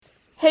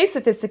Hey,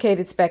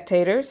 sophisticated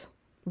spectators.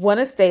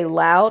 Want to stay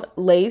loud,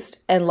 laced,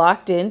 and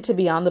locked in to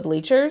Beyond the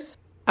Bleachers?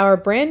 Our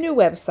brand new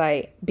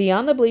website,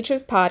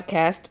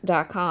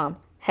 beyondthebleacherspodcast.com,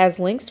 has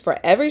links for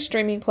every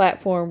streaming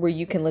platform where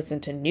you can listen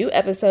to new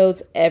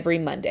episodes every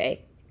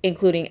Monday,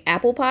 including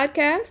Apple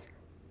Podcasts,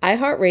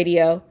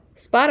 iHeartRadio,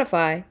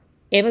 Spotify,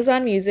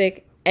 Amazon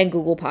Music, and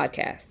Google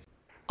Podcasts.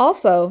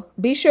 Also,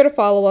 be sure to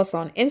follow us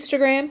on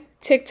Instagram,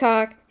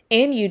 TikTok,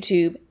 and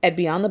YouTube at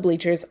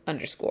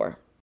BeyondTheBleachers_.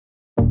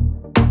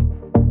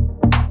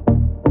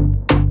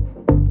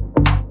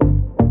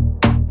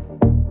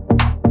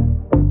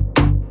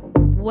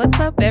 What's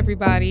up,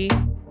 everybody?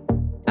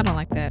 I don't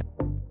like that.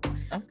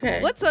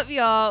 Okay. What's up,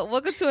 y'all?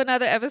 Welcome to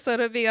another episode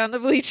of Beyond the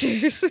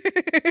Bleachers.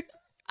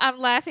 I'm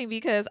laughing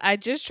because I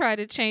just tried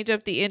to change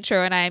up the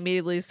intro and I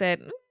immediately said,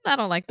 I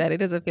don't like that. It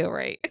doesn't feel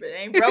right. If it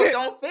ain't broke,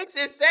 don't fix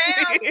it,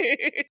 Sam.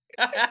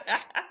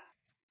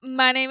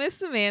 My name is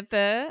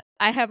Samantha.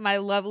 I have my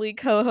lovely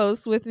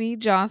co-host with me,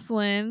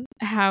 Jocelyn.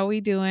 How are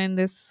we doing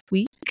this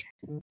week?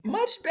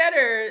 Much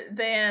better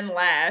than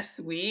last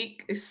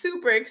week.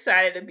 Super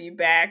excited to be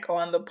back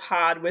on the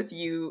pod with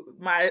you,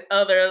 my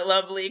other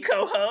lovely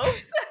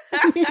co-host.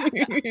 I'm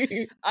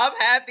happy.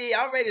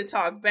 I'm ready to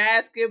talk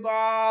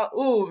basketball.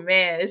 Ooh,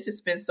 man, it's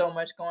just been so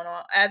much going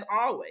on. As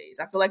always,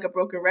 I feel like a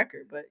broken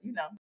record, but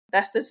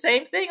that's the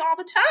same thing all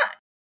the time.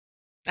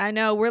 I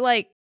know. We're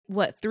like,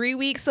 3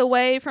 weeks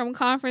away from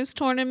conference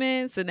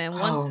tournaments, and then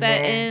once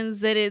ends,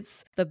 then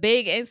it's the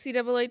big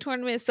NCAA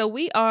tournament. So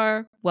we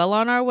are well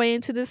on our way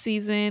into the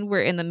season.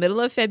 We're in the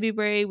middle of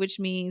February, which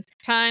means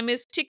time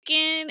is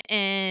ticking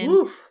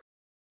and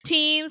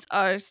teams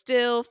are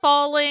still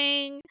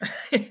falling,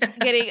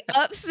 getting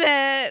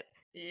upset.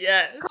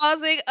 Yes.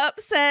 Causing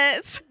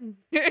upsets.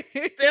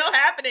 Still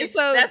happening.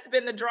 So that's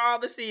been the draw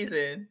of the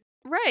season.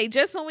 Right.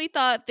 Just when we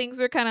thought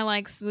things were kind of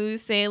like smooth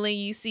sailing,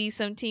 you see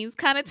some teams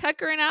kind of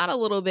tuckering out a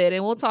little bit.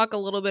 And we'll talk a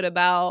little bit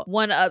about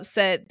one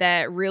upset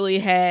that really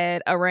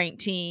had a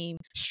ranked team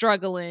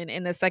struggling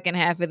in the second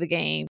half of the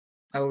game.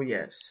 Oh,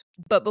 yes.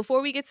 But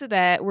before we get to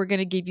that, we're going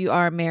to give you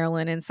our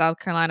Maryland and South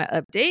Carolina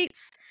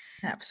updates.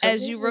 Absolutely.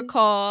 As you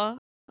recall,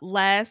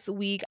 last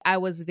week, I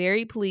was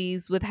very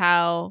pleased with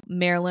how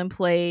Maryland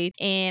played,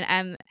 and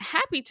I'm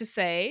happy to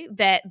say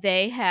that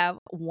they have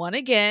won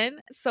again.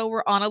 So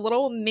we're on a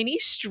little mini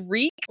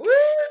streak.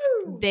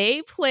 Woo!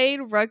 They played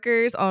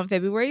Rutgers on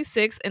February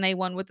 6th, and they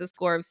won with a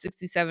score of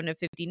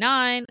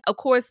 67-59. Of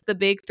course, the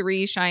big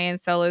three, Cheyenne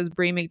Sellers,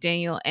 Bree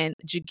McDaniel, and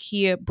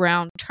Jakia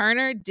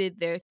Brown-Turner did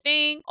their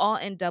thing, all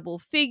in double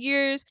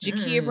figures.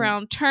 Jakia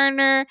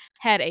Brown-Turner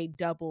had a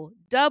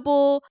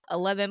double-double,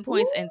 11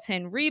 points and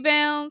 10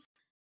 rebounds.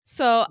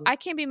 So I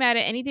can't be mad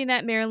at anything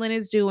that Maryland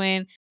is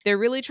doing. They're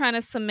really trying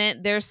to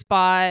cement their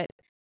spot.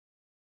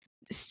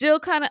 Still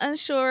kind of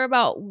unsure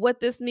about what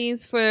this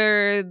means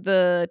for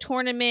the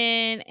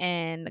tournament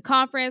and the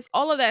conference.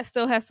 All of that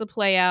still has to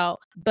play out.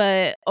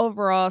 But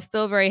overall,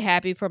 still very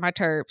happy for my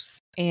Terps.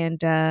 And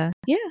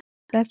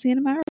that's the end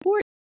of my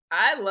report.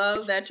 I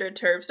love that your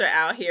Terps are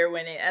out here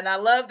winning. And I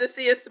love to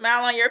see a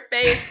smile on your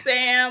face,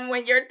 Sam,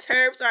 when your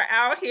Terps are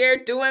out here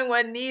doing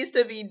what needs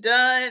to be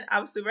done.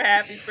 I'm super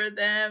happy for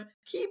them.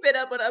 Keep it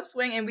up an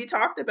upswing. And we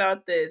talked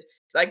about this.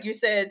 Like you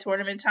said,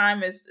 tournament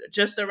time is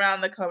just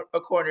around the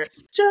corner.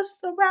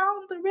 Just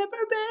around the river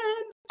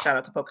bend. Shout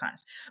out to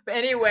Pocahontas. But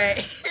anyway,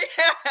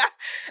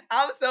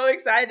 I'm so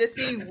excited to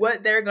see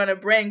what they're going to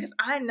bring because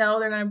I know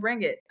they're going to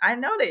bring it. I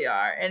know they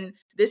are. And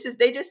they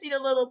just need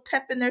a little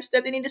pep in their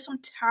step. They needed some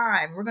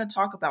time. We're going to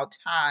talk about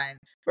time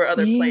for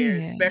other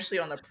players, especially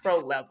on the pro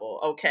level.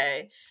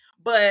 Okay.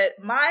 But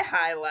my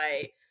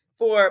highlight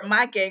for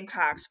my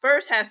Gamecocks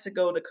first has to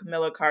go to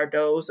Camila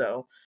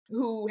Cardozo,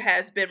 who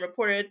has been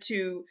reported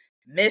to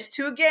miss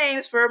 2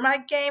 games for my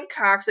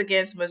Gamecocks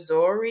against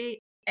Missouri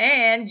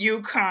and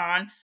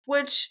UConn,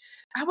 which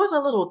I was a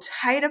little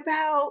tight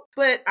about,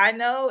 but I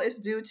know it's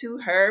due to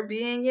her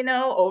being,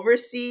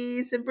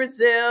 overseas in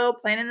Brazil,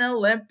 playing in the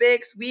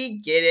Olympics.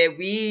 We get it.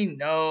 We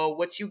know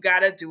what you got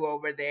to do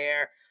over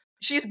there.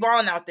 She's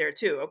balling out there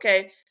too,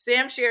 okay?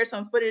 Sam shared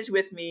some footage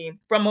with me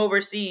from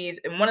overseas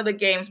in one of the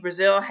games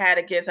Brazil had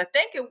against, I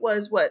think it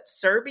was,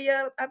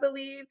 Serbia, I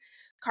believe.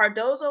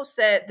 Cardozo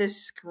said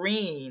this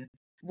screen,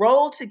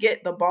 rolled to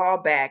get the ball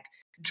back,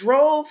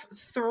 drove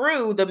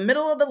through the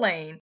middle of the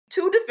lane,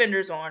 2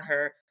 defenders on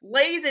her,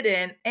 lays it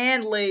in,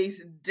 and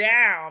lays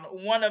down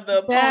one of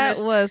the opponents.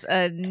 That was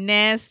a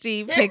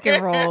nasty pick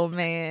and roll,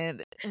 man.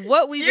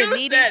 What we've been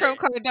needing from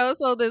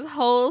Cardozo this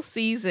whole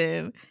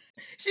season.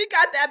 She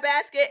got that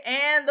basket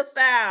and the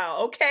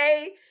foul,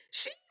 okay?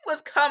 She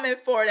was coming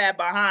for that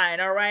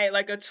behind, all right? She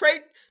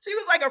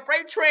was like a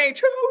freight train,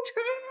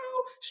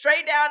 choo-choo,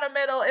 straight down the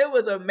middle. It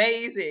was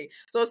amazing.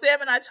 So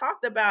Sam and I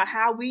talked about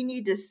how we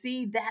need to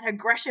see that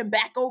aggression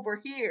back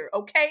over here,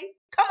 okay?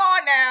 Come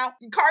on now.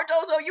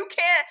 Cardozo, you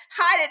can't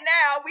hide it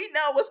now. We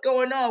know what's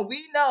going on.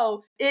 We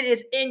know it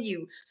is in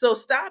you. So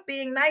stop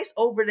being nice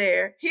over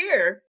there.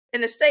 Here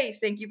in the States,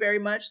 thank you very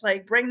much.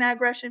 Bring that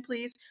aggression,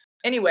 please.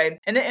 Anyway,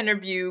 in an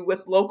interview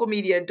with local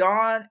media,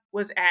 Dawn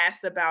was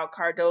asked about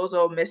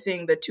Cardozo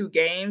missing the 2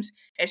 games,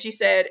 and she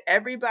said,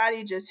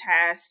 everybody just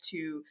has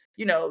to,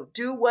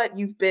 do what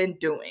you've been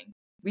doing.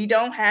 We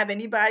don't have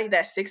anybody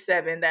that's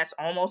 6'7", that's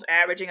almost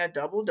averaging a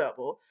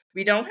double-double.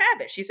 We don't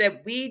have it. She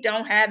said, we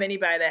don't have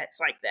anybody that's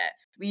like that.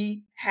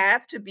 We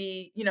have to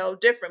be,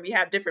 different. We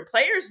have different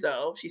players,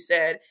 though, she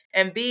said,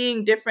 and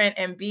being different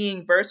and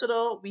being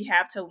versatile, we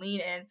have to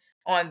lean in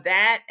on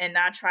that and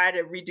not try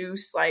to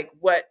reduce like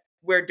what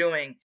we're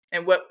doing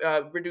and what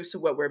reduce to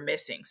what we're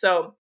missing.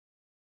 So,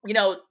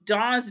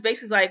 Dawn's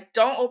basically like,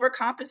 don't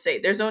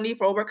overcompensate. There's no need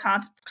for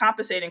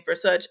overcompensating for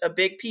such a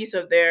big piece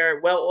of their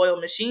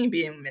well-oiled machine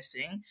being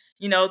missing.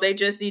 They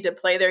just need to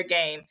play their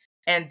game,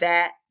 and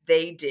that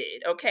they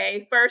did.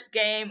 Okay. First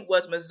game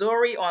was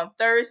Missouri on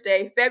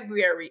Thursday,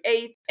 February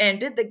 8th. And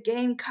did the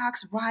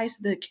Gamecocks rise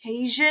to the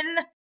occasion?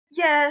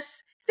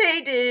 Yes,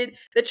 they did.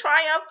 The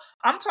triumph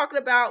I'm talking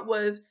about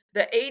was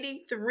the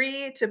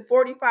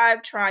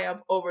 83-45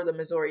 triumph over the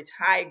Missouri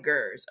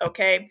Tigers.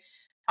 Okay.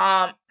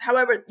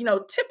 However,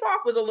 tip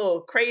off was a little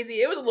crazy.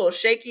 It was a little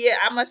shaky,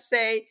 I must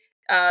say.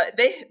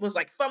 They was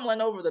like fumbling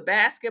over the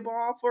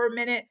basketball for a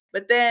minute,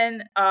 but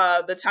then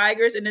the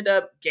Tigers ended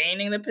up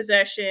gaining the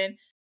possession,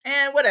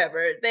 and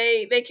whatever,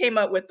 they came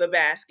up with the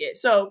basket.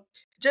 So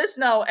just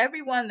know,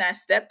 everyone that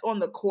stepped on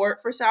the court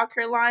for South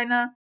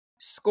Carolina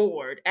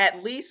scored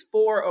at least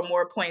 4 or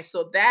more points.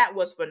 So that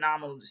was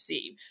phenomenal to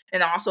see,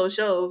 and also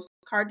shows,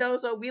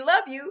 Cardozo, we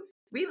love you.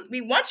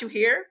 We want you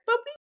here, but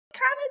we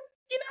kind of,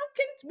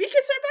 we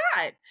can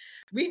survive.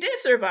 We did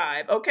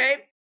survive, okay?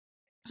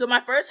 So my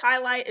first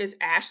highlight is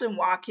Ashlyn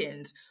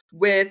Watkins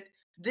with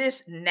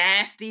this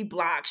nasty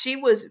block. She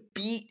was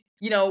beat,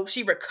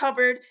 she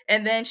recovered,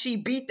 and then she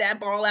beat that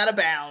ball out of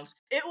bounds.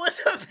 It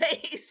was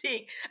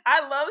amazing.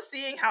 I love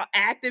seeing how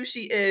active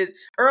she is.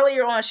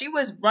 Earlier on, she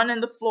was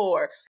running the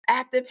floor,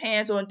 active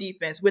hands on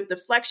defense with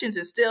deflections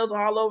and steals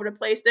all over the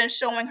place, then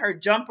showing her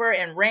jumper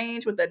and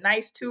range with a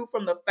nice 2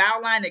 from the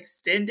foul line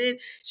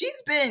extended.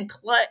 She's been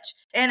clutch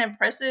and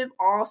impressive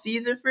all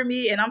season for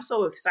me, and I'm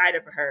so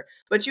excited for her.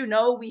 But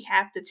we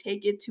have to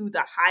take it to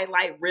the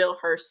highlight reel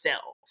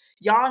herself.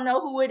 Y'all know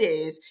who it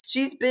is.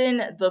 She's been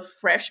the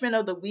freshman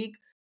of the week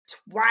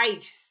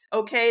twice,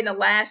 okay, in the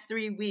last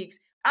 3 weeks.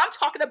 I'm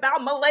talking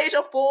about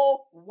Malaysia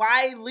Full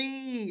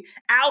Wiley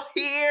out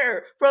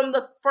here from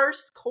the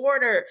first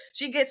quarter.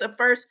 She gets a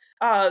first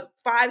 5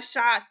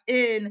 shots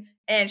in,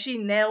 and she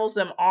nails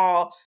them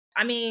all.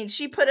 I mean,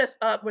 she put us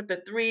up with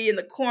the 3 in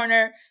the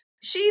corner.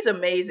 She's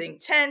amazing.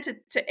 10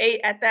 to 8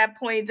 at that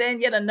point. Then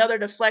yet another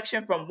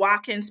deflection from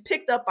Watkins,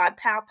 picked up by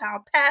Pow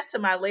Pow, pass to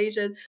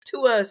Malaysia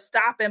to a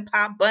stop and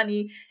pop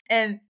bunny,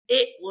 and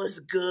it was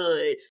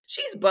good.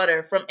 She's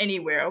butter from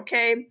anywhere,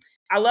 okay?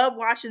 I love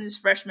watching this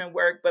freshman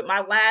work, but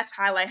my last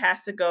highlight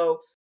has to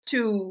go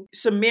to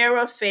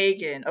Samira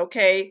Fagan,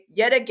 okay?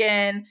 Yet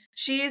again,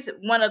 she's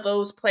one of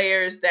those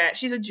players that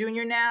she's a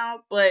junior now,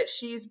 but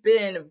she's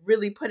been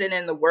really putting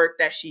in the work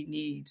that she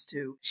needs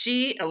to.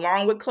 She,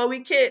 along with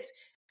Chloe Kitts,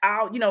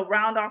 I'll,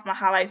 round off my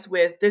highlights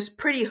with this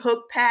pretty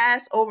hook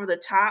pass over the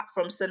top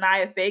from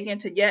Sanaya Fagan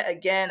to yet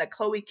again a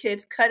Chloe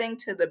Kitts cutting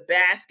to the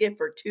basket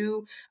for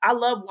 2. I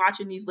love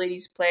watching these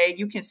ladies play.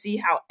 You can see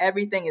how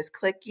everything is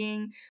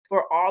clicking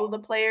for all of the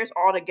players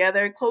all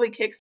together. Chloe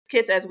Kitts,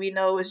 as we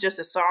know, is just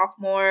a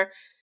sophomore.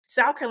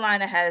 South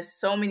Carolina has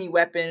so many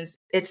weapons.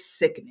 It's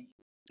sickening.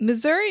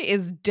 Missouri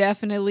is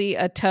definitely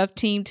a tough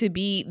team to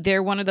beat.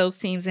 They're one of those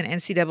teams in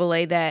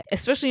NCAA that,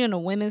 especially on the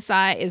women's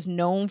side, is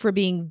known for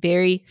being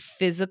very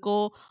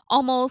physical,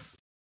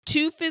 almost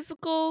too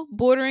physical,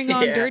 bordering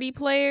on dirty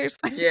players.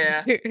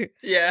 Yeah.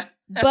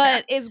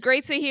 But it's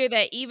great to hear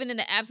that even in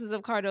the absence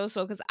of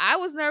Cardozo, because I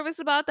was nervous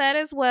about that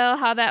as well,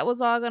 how that was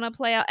all going to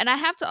play out. And I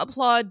have to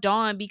applaud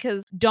Dawn,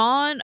 because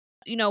Dawn,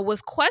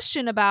 was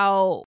questioned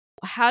about,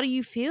 how do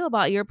you feel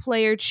about your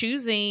player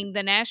choosing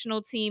the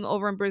national team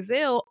over in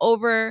Brazil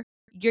over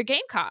your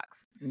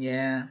Gamecocks?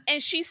 Yeah.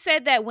 And she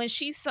said that when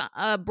she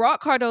brought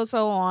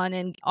Cardozo on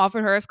and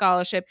offered her a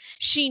scholarship,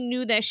 she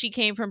knew that she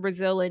came from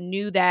Brazil and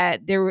knew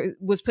that there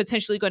was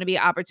potentially going to be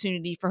an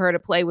opportunity for her to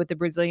play with the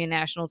Brazilian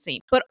national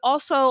team, but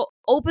also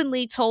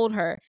openly told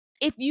her,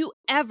 if you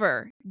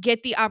ever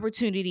get the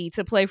opportunity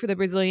to play for the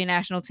Brazilian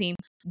national team,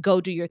 go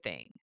do your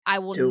thing. I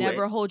will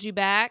never hold you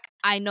back.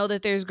 I know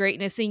that there's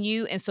greatness in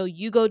you. And so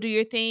you go do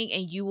your thing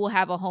and you will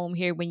have a home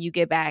here when you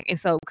get back. And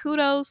so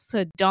kudos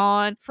to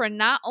Dawn for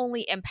not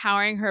only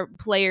empowering her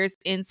players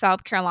in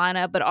South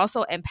Carolina, but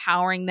also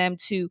empowering them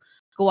to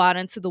go out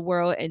into the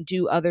world and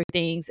do other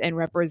things and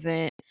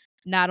represent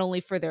not only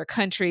for their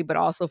country, but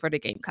also for the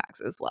Gamecocks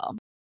as well.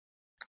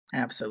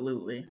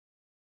 Absolutely.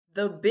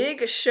 The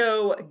big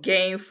show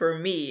game for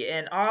me,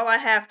 and all I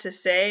have to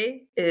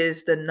say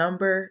is the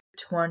number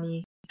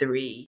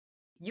 23.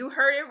 You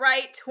heard it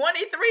right,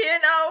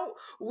 23-0.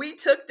 We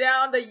took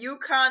down the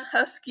UConn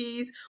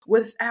Huskies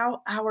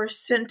without our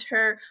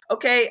center.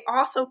 Okay,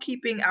 also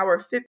keeping our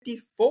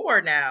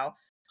 54 now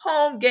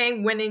home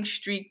game winning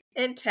streak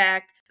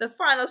intact. The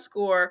final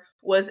score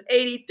was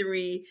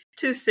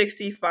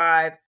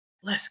 83-65.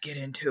 Let's get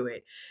into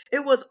it.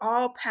 It was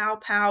all pow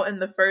pow in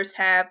the first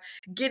half,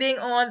 getting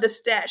on the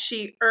stat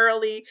sheet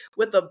early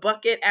with a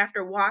bucket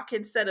after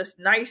Watkins set a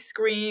nice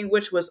screen,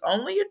 which was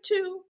only a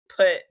 2,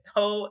 but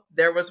oh,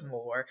 there was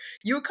more.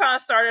 UConn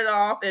started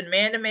off in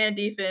man to man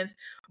defense,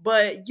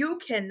 but you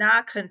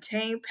cannot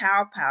contain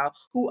Pow Pow,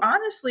 who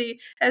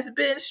honestly has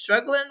been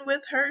struggling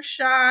with her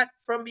shot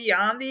from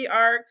beyond the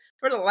arc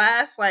for the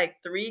last like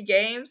 3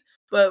 games.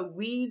 But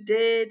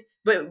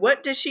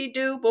what did she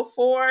do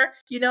before?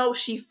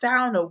 She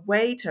found a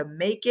way to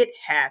make it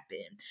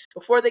happen.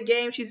 Before the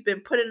game, she's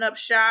been putting up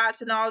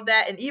shots and all of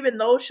that. And even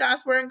those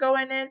shots weren't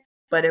going in,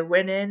 but it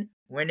went in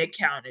when it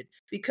counted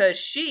because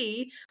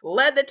she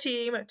led the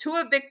team to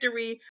a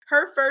victory.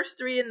 Her first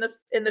 3 in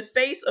the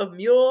face of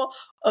Mule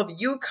of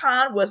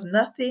UConn was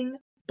nothing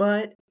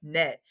but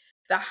net.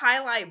 The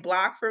highlight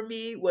block for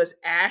me was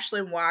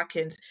Ashlyn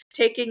Watkins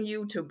taking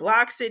you to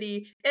Block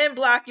City and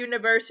Block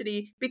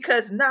University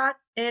because not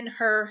in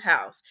her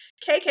house.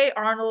 KK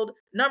Arnold,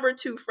 number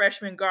 2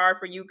 freshman guard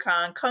for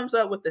UConn, comes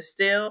up with the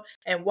steal,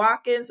 and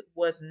Watkins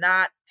was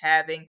not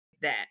having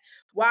that.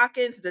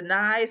 Watkins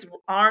denies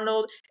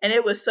Arnold, and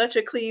it was such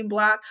a clean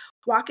block.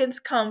 Watkins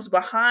comes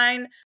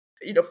behind,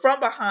 from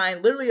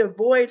behind, literally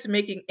avoids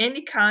making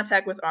any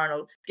contact with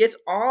Arnold, gets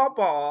all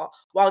ball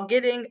while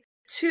getting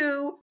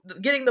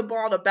the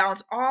ball to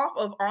bounce off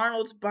of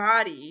Arnold's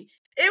body.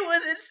 It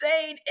was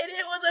insane and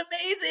it was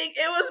amazing.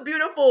 It was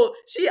beautiful.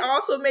 She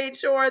also made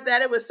sure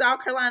that it was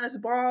South Carolina's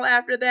ball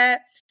after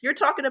that. You're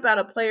talking about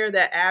a player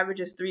that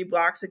averages 3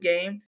 blocks a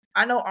game.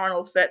 I know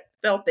Arnold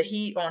felt the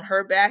heat on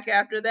her back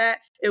after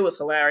that. It was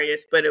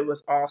hilarious, but it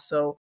was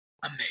also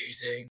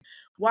amazing.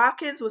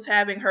 Watkins was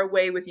having her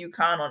way with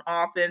UConn on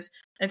offense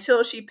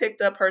until she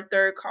picked up her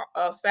third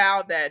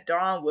foul that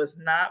Dawn was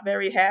not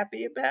very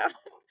happy about.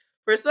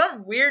 For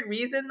some weird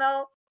reason,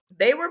 though,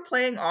 they were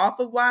playing off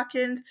of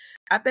Watkins.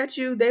 I bet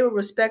you they will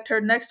respect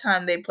her next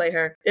time they play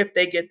her if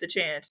they get the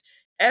chance.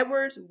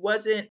 Edwards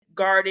wasn't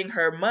guarding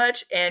her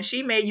much, and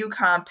she made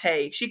UConn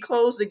pay. She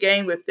closed the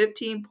game with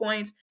 15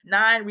 points,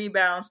 9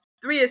 rebounds,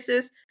 3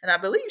 assists, and I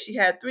believe she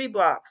had 3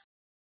 blocks.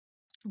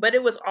 But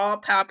it was all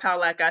pow pow,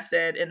 like I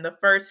said. In the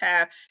first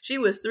half, she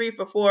was 3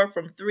 for 4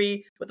 from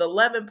 3 with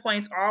 11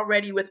 points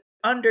already with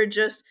under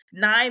just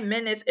 9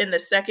 minutes in the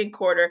second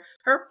quarter.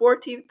 Her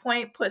 14th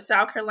point put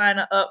South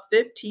Carolina up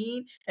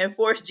 15 and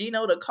forced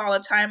Gino to call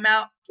a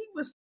timeout. He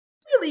was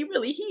really,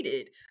 really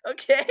heated.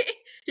 Okay?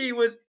 He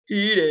was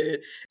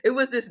heated. It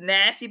was this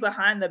nasty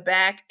behind the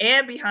back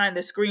and behind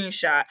the screen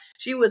shot.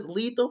 She was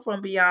lethal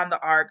from beyond the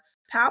arc.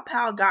 Pow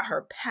Pow got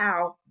her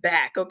pal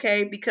back,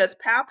 okay? Because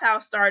Pow Pow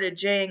started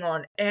jaying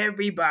on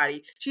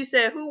everybody. She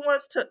said, "Who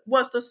wants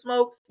to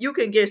smoke? You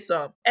can get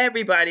some."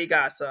 Everybody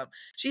got some.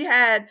 She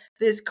had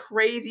this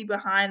crazy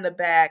behind the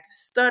back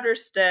stutter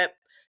step,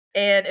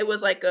 and it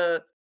was like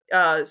a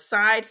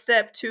side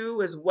step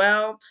too as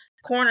well.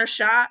 Corner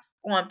shot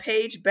on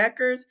Paige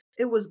Beckers.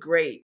 It was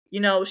great.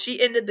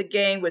 She ended the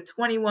game with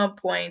 21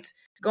 points,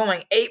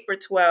 going 8 for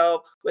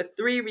 12 with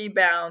 3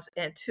 rebounds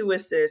and 2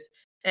 assists.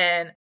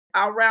 And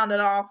I'll round it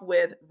off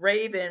with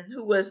Raven,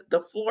 who was the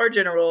floor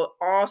general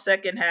all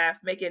second half,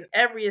 making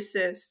every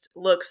assist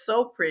look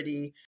so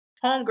pretty.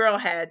 Homegirl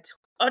had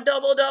a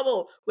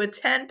double-double with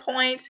 10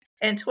 points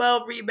and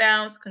 12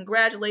 rebounds.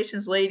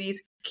 Congratulations,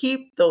 ladies.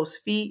 Keep those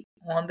feet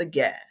on the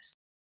gas.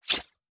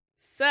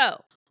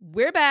 So,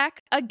 we're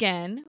back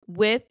again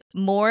with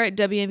more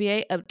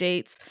WNBA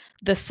updates.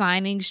 The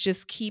signings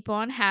just keep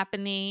on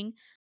happening.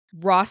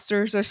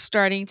 Rosters are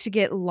starting to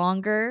get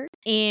longer,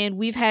 and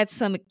we've had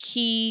some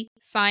key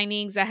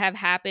signings that have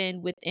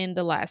happened within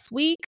the last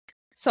week.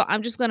 So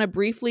I'm just going to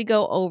briefly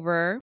go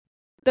over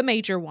the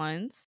major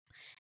ones,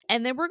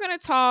 and then we're going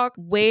to talk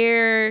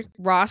where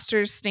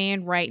rosters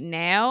stand right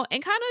now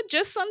and kind of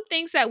just some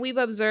things that we've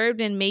observed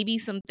and maybe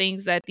some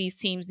things that these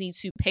teams need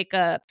to pick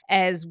up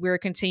as we're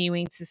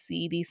continuing to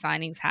see these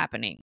signings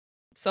happening.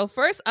 So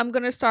first, I'm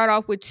going to start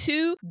off with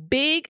 2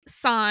 big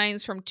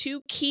signs from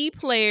 2 key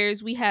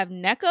players. We have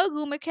Nneka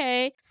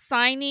Ogwumike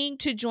signing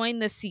to join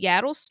the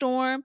Seattle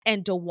Storm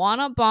and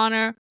DeWanna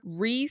Bonner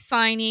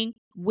re-signing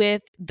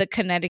with the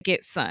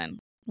Connecticut Sun.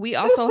 We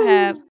also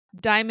have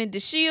Diamond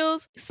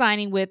DeShields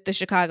signing with the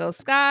Chicago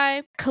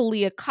Sky,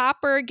 Kalia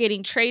Copper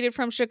getting traded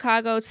from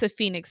Chicago to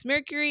Phoenix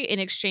Mercury in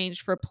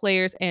exchange for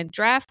players and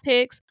draft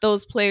picks.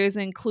 Those players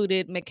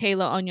included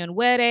Michaela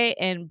Onyenwere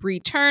and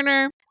Bree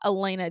Turner.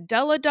 Elena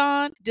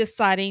Deladon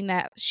deciding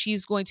that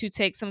she's going to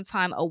take some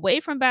time away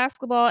from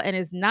basketball and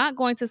is not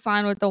going to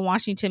sign with the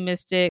Washington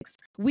Mystics.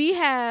 We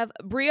have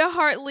Bria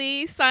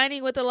Hartley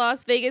signing with the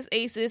Las Vegas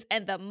Aces,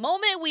 and the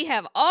moment we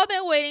have all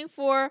been waiting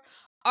for,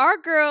 our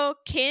girl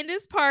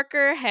Candace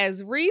Parker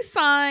has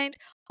re-signed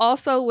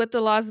also with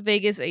the Las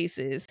Vegas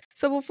Aces.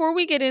 So before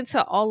we get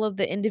into all of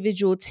the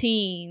individual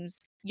teams,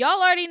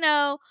 y'all already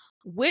know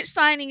which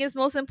signing is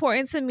most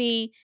important to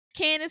me.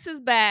 Candace is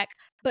back.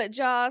 But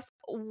Joss,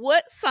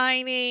 what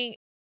signing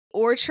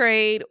or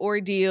trade or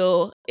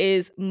deal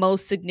is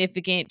most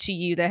significant to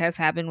you that has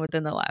happened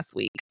within the last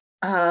week?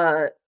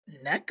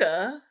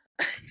 Nneka.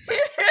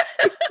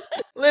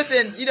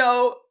 Listen,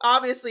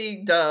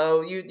 obviously,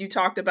 you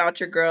talked about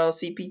your girl,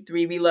 CP3.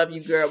 We love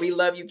you, girl. We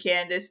love you,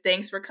 Candace.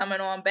 Thanks for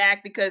coming on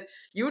back, because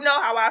you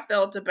know how I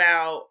felt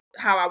about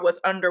how I was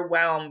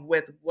underwhelmed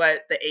with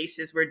what the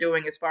Aces were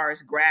doing as far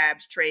as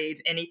grabs,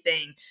 trades,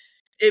 anything.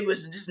 It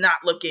was just not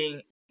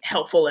looking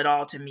helpful at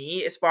all to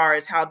me as far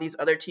as how these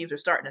other teams are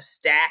starting to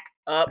stack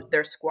up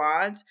their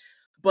squads.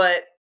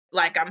 But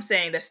like I'm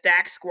saying, the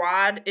stack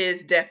squad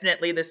is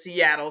definitely the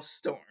Seattle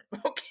Storm.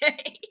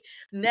 Okay.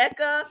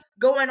 NECA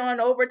going on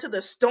over to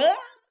the Storm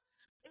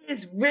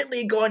is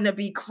really going to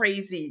be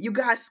crazy. You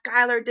got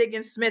Skylar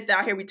Diggins Smith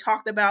out here, we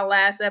talked about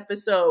last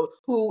episode,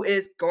 who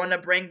is going to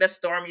bring the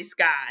stormy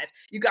skies.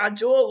 You got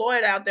Jewel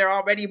Lloyd out there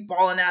already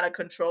balling out of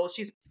control.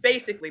 She's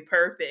basically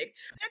perfect.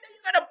 And then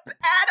you're going to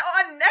add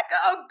on NECA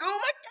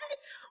Aguma.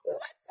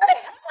 What the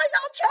hell are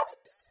y'all trying to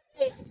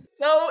do?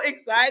 So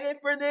excited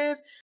for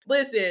this.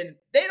 Listen,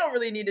 they don't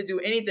really need to do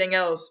anything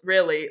else,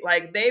 really.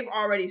 Like, they've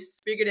already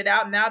figured it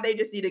out. Now they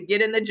just need to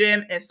get in the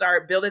gym and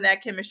start building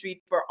that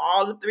chemistry for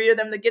all the three of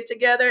them to get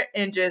together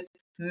and just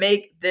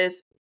make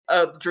this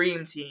a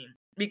dream team.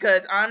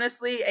 Because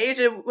honestly,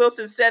 Asia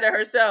Wilson said it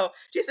herself.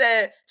 She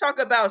said, talk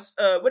about,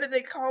 what do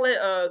they call it?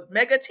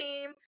 Mega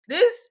team.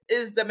 This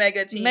is the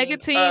mega team. Mega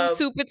team,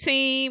 super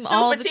team,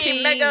 all the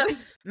team. Mega,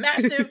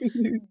 massive,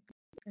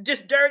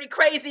 just dirty,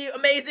 crazy,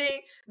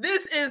 amazing.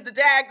 This is the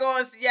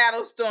daggone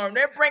Seattle Storm.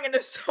 They're bringing the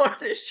Storm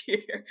this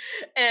year,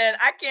 and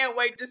I can't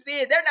wait to see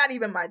it. They're not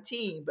even my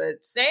team,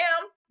 but Sam,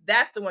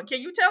 that's the one.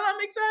 Can you tell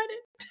I'm excited?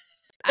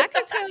 I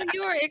can tell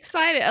you're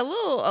excited, a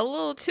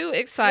little too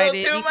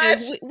excited, too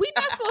because much? we're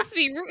not supposed to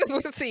be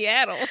rooting for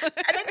Seattle. And they're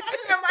not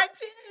even my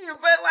team,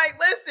 but like,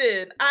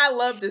 listen, I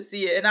love to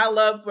see it, and I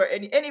love for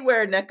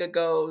anywhere NECA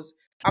goes,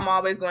 I'm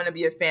always going to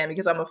be a fan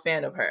because I'm a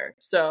fan of her.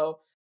 So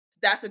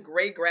that's a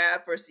great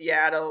grab for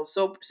Seattle.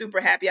 So super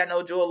happy. I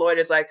know Jewel Lloyd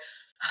is like,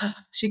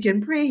 she can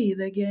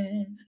breathe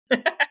again.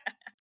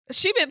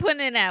 She been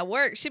putting in that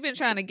work. She been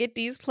trying to get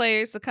these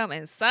players to come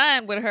and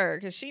sign with her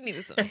because she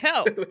needed some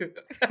help.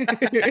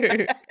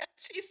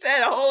 She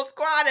said a whole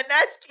squad, and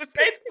that's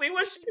basically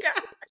what she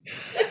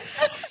got.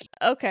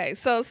 Okay,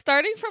 so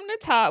starting from the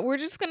top, we're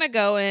just going to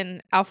go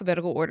in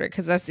alphabetical order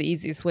because that's the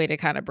easiest way to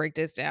kind of break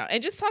this down.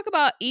 And just talk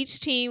about each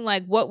team,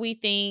 like what we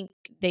think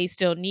they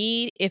still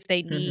need, if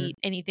they need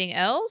anything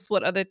else,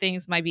 what other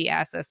things might be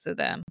assets to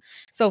them,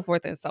 so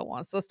forth and so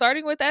on. So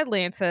starting with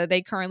Atlanta,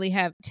 they currently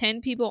have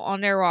 10 people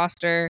on their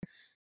roster.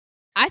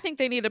 I think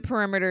they need a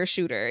perimeter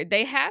shooter.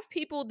 They have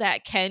people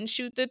that can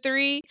shoot the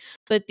three,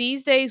 but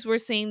these days we're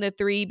seeing the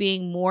three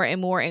being more and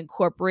more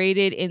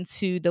incorporated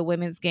into the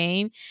women's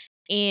game.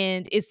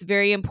 And it's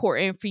very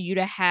important for you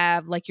to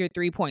have like your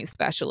 3-point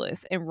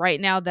specialist. And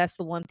right now, that's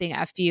the one thing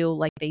I feel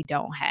like they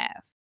don't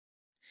have.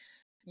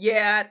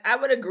 Yeah, I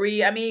would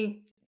agree. I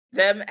mean,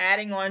 them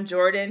adding on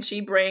Jordan,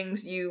 she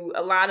brings you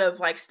a lot of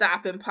like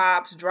stop and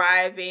pops,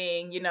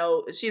 driving.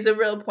 She's a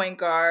real point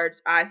guard,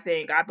 I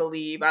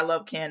believe. I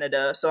love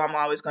Canada, so I'm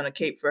always going to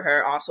cape for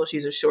her. Also,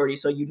 she's a shorty,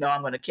 so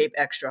I'm going to cape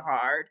extra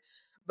hard.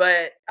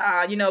 But,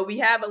 we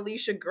have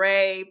Alicia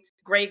Gray,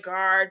 great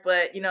guard,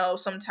 but,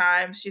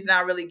 sometimes she's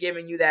not really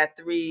giving you that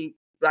three,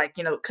 like,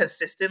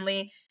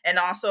 consistently. And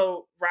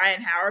also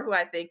Ryan Howard, who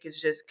I think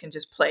can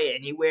just play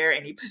anywhere,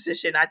 any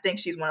position. I think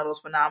she's one of those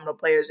phenomenal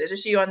players. Isn't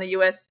she on the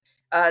U.S.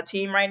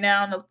 Team right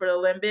now for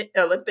the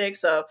Olympics?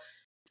 So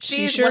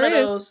she's sure one of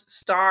is. those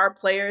star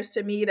players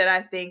to me that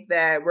I think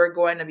that we're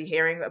going to be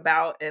hearing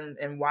about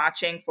and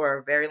watching for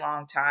a very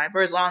long time,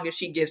 for as long as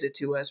she gives it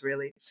to us,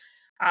 really.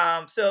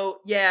 So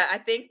yeah, I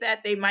think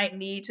that they might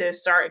need to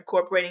start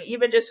incorporating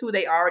even just who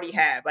they already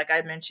have. Like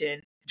I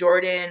mentioned,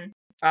 Jordan,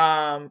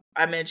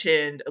 I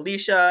mentioned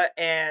Alicia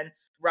and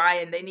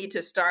Ryan. They need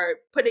to start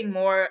putting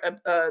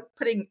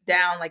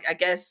down, like, I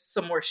guess,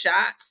 some more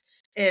shots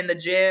in the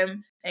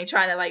gym and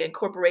trying to like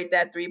incorporate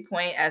that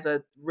 3-point as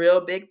a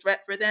real big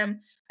threat for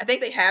them. I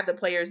think they have the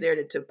players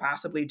there to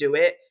possibly do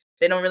it.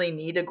 They don't really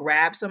need to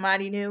grab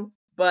somebody new.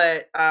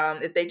 But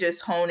if they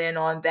just hone in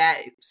on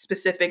that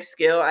specific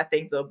skill, I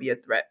think they'll be a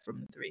threat from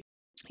the three.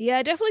 Yeah,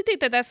 I definitely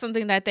think that that's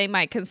something that they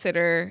might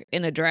consider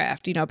in a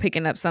draft,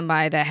 picking up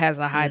somebody that has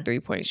a high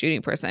 3-point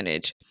shooting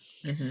percentage.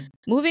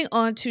 Moving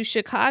on to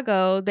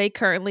Chicago, they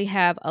currently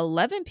have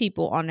 11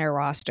 people on their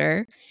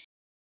roster.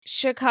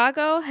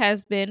 Chicago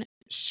has been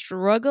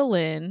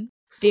struggling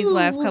these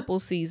last couple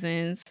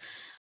seasons.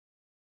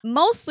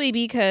 Mostly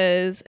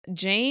because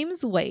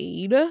James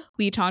Wade,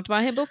 we talked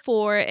about him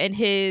before, and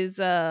his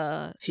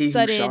sudden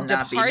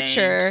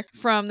departure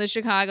from the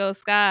Chicago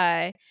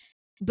Sky.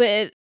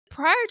 But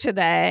prior to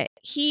that,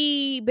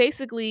 he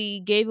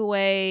basically gave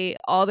away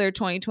all their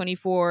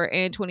 2024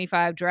 and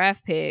 25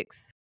 draft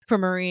picks for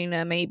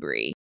Marina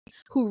Mabrey,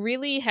 who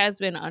really has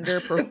been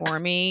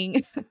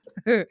underperforming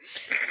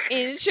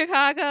in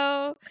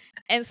Chicago.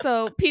 And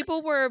so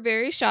people were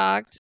very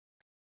shocked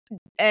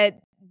at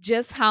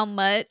just how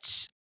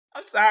much...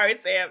 I'm sorry,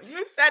 Sam.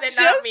 You said it,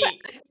 not me.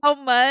 How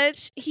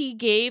much he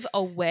gave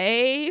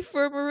away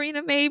for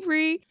Marina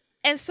Mabrey.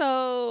 And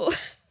so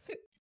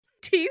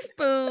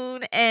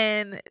Teaspoon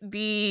and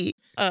the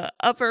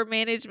upper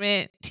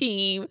management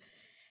team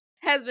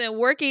has been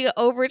working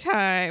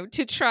overtime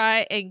to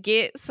try and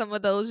get some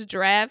of those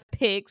draft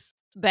picks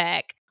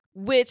back,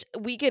 which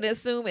we can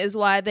assume is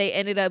why they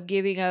ended up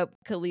giving up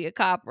Kalia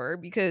Copper,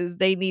 because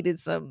they needed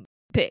some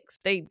picks.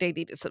 They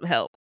needed some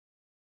help.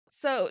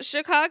 So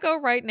Chicago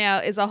right now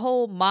is a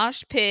whole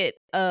mosh pit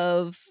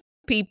of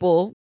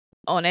people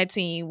on that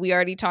team. We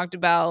already talked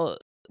about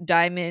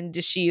Diamond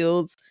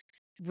DeShields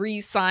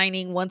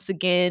re-signing once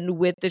again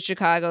with the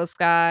Chicago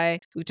Sky.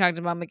 We talked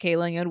about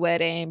Michaela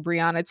Onwuede and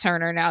Brianna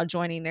Turner now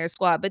joining their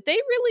squad. But they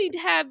really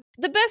have,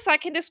 the best I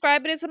can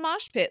describe it as a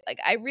mosh pit. Like,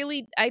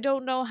 I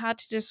don't know how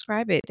to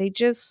describe it.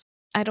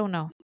 I don't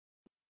know.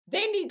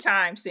 They need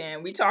time,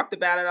 Sam. We talked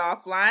about it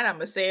offline. I'm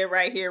going to say it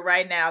right here,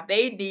 right now.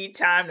 They need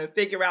time to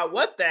figure out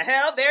what the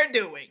hell they're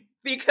doing,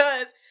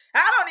 because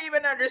I don't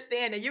even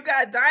understand it. You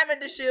got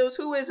Diamond DeShields,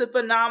 who is a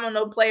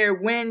phenomenal player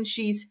when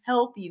she's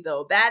healthy,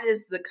 though. That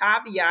is the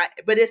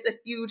caveat, but it's a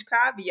huge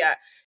caveat.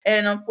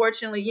 And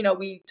unfortunately,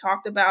 we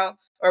talked about,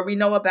 or we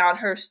know about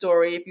her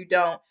story. If you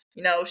don't,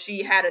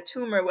 she had a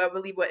tumor, I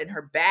believe, in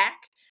her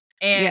back,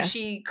 and Yes.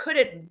 she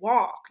couldn't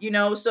walk,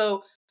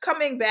 so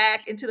coming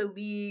back into the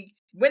league,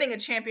 winning a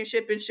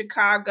championship in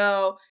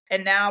Chicago,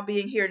 and now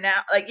being here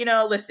now.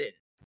 Listen,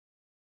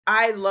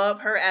 I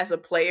love her as a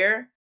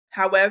player.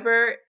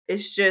 However,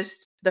 it's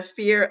just the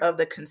fear of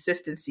the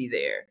consistency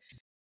there.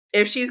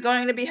 If she's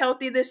going to be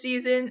healthy this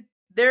season,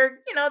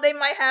 they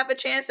might have a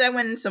chance at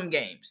winning some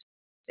games.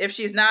 If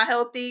she's not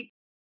healthy,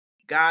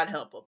 God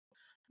help them.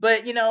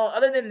 But,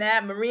 other than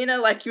that, Marina,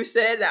 like you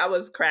said, I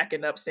was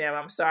cracking up, Sam.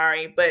 I'm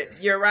sorry.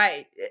 But you're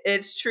right.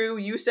 It's true.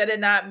 You said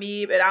it, not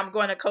me. But I'm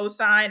going to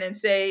co-sign and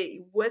say,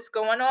 what's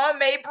going on,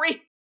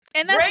 Mabry?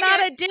 And that's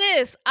not a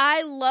diss.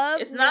 I love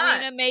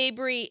Marina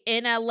Mabry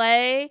in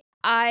LA.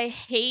 I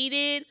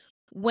hated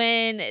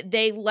when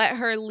they let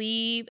her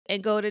leave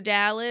and go to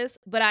Dallas,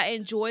 but I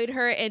enjoyed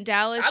her in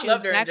Dallas. She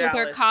was back with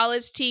her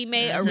college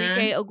teammate,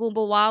 Arike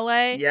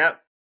Ogunbowale. Yep.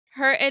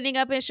 Her ending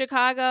up in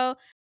Chicago,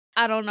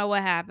 I don't know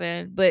what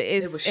happened, but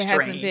it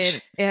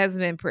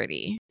hasn't been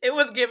pretty. It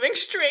was giving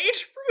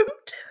strange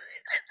fruit.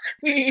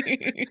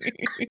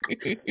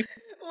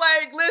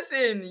 Like,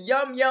 listen,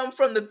 yum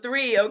from the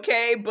 3,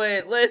 okay?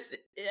 But listen,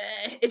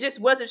 it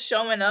just wasn't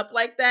showing up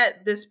like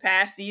that this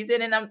past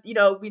season. And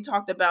we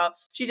talked about,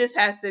 she just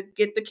has to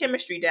get the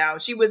chemistry down.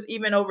 She was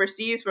even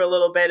overseas for a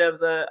little bit of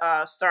the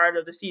start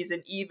of the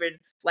season, even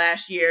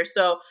last year.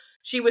 So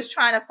she was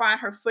trying to find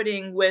her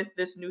footing with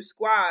this new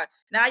squad.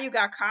 Now you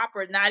got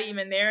Copper not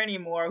even there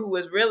anymore, who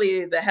was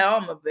really the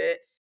helm of it.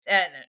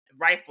 And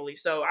rightfully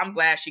so. I'm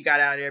glad she got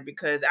out of there,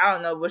 because I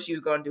don't know what she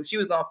was going to do. She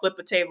was going to flip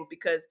a table,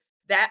 because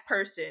that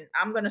person,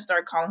 I'm going to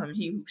start calling him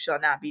he who shall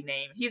not be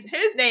named.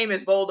 His name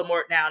is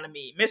Voldemort now to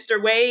me.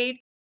 Mr. Wade,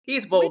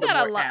 he's Voldemort. We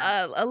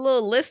got a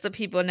little list of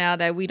people now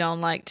that we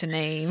don't like to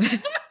name. Put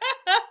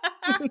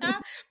them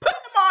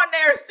on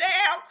there,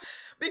 Sam,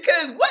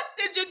 because what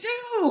did you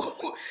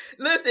do?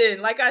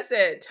 Listen, like I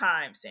said,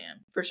 time,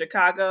 Sam. For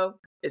Chicago,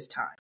 it's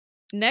time.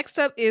 Next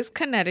up is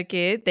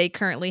Connecticut. They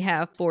currently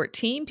have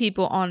 14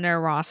 people on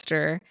their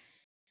roster.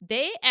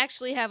 They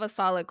actually have a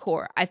solid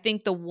core. I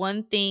think the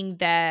one thing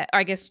or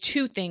I guess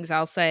two things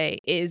I'll say,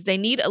 is they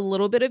need a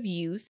little bit of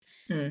youth.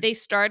 They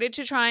started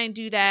to try and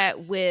do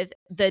that with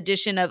the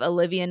addition of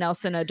Olivia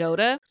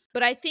Nelson-Ododa.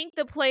 But I think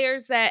the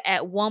players that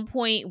at one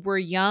point were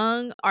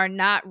young are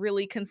not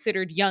really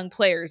considered young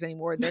players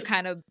anymore. They're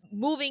kind of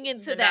moving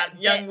into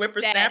that young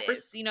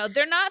whippersnappers.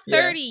 They're not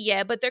 30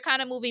 yet, but they're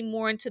kind of moving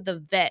more into the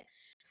vet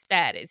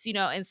status,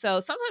 and so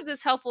sometimes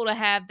it's helpful to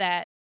have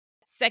that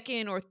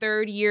second or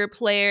third year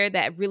player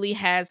that really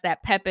has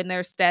that pep in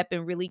their step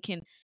and really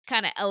can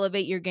kind of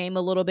elevate your game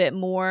a little bit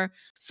more.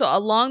 So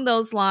along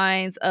those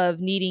lines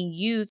of needing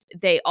youth,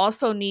 they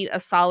also need a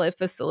solid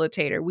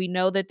facilitator. We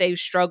know that they've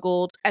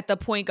struggled at the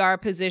point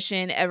guard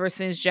position ever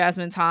since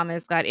Jasmine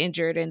Thomas got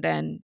injured and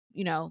then,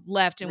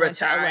 left and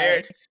retired.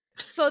 Went to LA.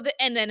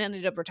 And then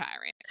ended up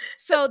retiring.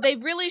 So they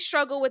really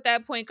struggle with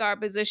that point guard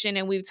position.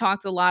 And we've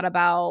talked a lot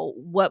about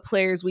what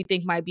players we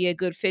think might be a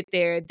good fit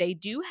there. They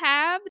do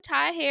have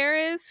Ty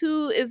Harris,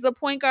 who is the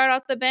point guard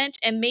off the bench.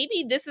 And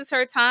maybe this is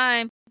her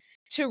time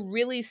to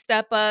really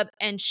step up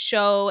and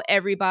show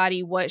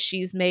everybody what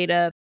she's made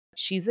of.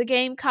 She's a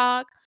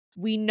Gamecock.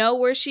 We know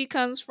where she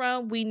comes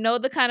from. We know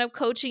the kind of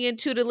coaching and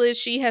tutelage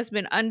she has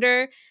been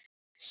under.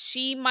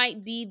 She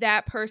might be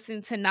that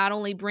person to not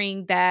only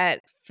bring that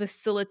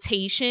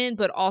facilitation,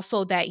 but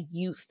also that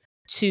youth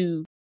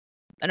to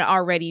an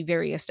already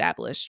very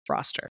established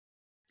roster.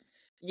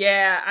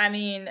 Yeah, I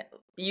mean,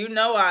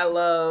 I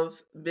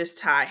love Miss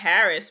Ty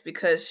Harris,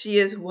 because she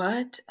is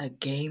what? A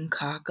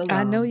Gamecock alum.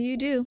 I know you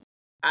do.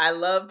 I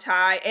love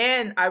Ty,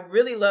 and I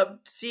really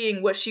loved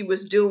seeing what she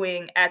was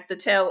doing at the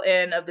tail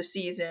end of the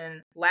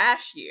season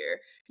last year.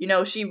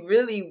 She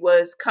really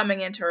was coming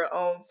into her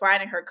own,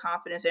 finding her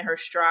confidence and her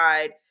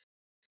stride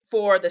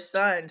for the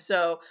Sun.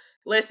 So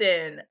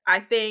listen, I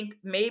think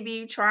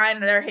maybe trying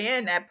their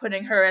hand at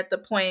putting her at the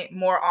point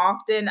more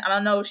often. I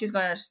don't know if she's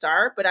going to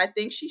start, but I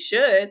think she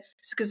should,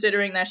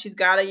 considering that she's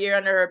got a year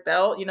under her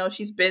belt.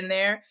 She's been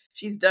there.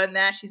 She's done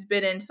that. She's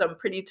been in some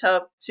pretty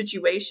tough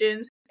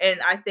situations. And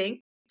I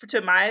think,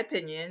 to my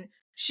opinion,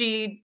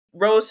 she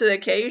rose to the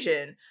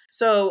occasion.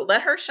 So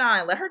let her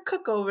shine. Let her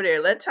cook over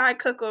there. Let Ty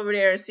cook over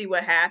there and see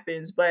what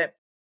happens. But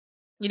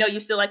you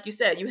still, like you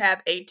said, you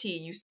have AT.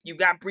 You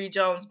got Bree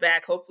Jones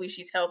back. Hopefully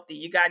she's healthy.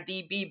 You got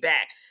DB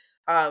back.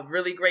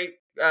 Really great.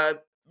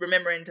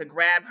 Remembering to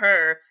grab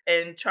her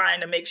and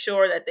trying to make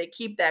sure that they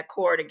keep that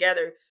core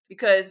together,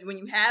 because when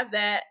you have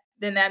that,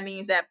 then that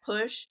means that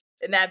push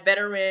and that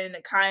veteran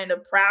kind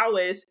of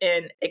prowess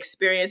and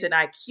experience and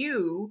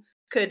IQ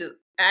could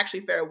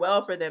actually fare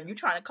well for them. You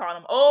trying to call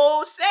them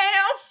old Sam?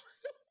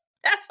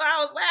 That's why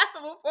I was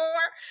laughing before.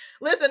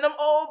 Listen, them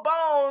old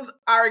bones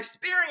are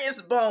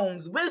experienced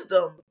bones,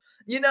 wisdom.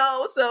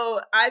 So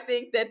I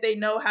think that they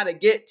know how to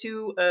get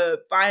to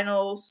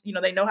finals.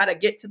 They know how to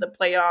get to the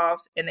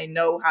playoffs, and they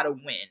know how to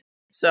win.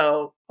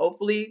 So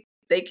hopefully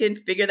they can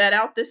figure that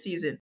out this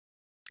season.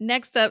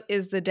 Next up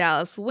is the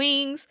Dallas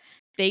Wings.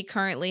 They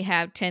currently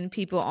have 10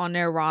 people on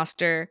their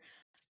roster.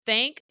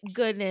 Thank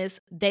goodness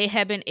they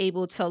have been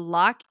able to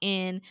lock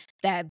in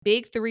that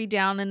big three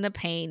down in the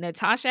paint.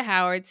 Natasha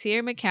Howard,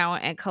 Tia McCowan,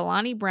 and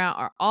Kalani Brown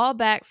are all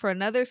back for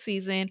another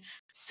season.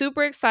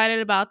 Super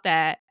excited about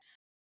that.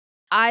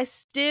 I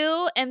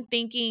still am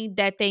thinking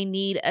that they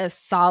need a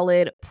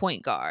solid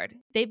point guard.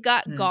 They've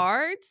got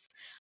guards,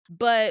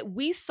 but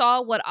we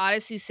saw what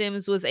Odyssey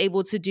Sims was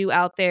able to do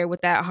out there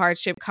with that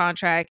hardship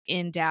contract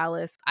in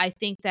Dallas. I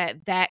think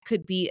that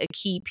could be a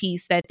key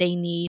piece that they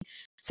need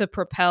to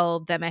propel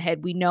them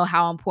ahead. We know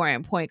how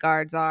important point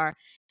guards are.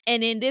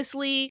 And in this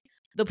league,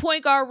 the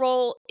point guard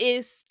role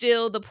is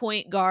still the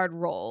point guard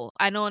role.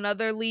 I know in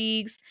other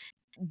leagues,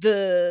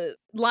 the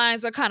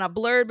lines are kind of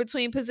blurred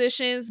between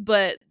positions,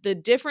 but the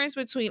difference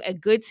between a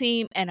good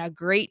team and a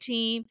great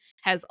team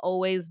has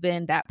always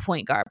been that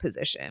point guard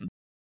position.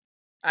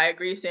 I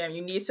agree, Sam.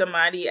 You need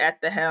somebody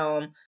at the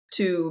helm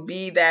to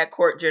be that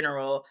court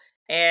general.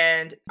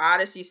 And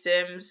Odyssey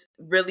Sims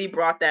really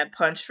brought that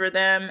punch for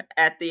them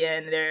at the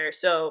end there.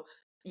 So,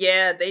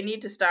 yeah, they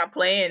need to stop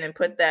playing and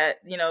put that,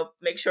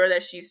 make sure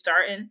that she's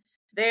starting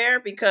there,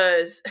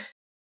 because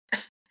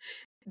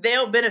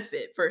they'll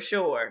benefit for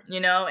sure,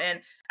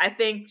 and I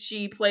think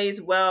she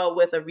plays well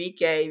with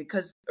Arike,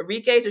 because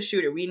Arike's a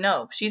shooter. We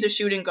know she's a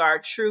shooting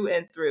guard true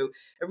and through.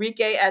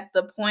 Arike at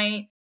the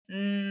point,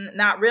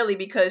 not really,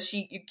 because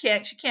she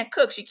can't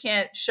cook. She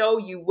can't show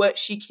you what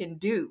she can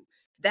do.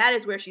 That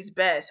is where she's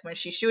best, when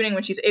she's shooting,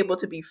 when she's able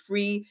to be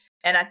free.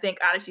 And I think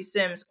Odyssey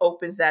Sims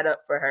opens that up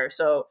for her.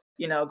 So,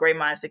 great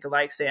minds think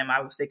alike, Sam.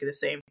 I was thinking the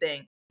same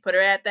thing. Put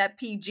her at that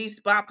PG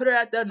spot. Put her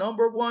at that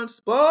number 1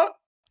 spot.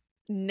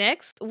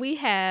 Next, we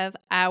have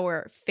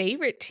our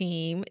favorite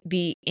team,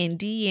 the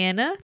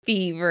Indiana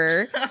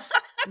Fever.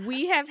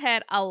 We have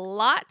had a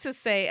lot to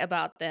say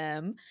about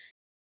them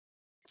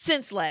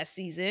since last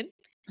season.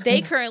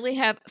 They currently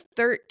have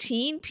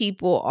 13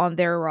 people on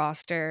their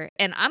roster,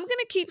 and I'm going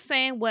to keep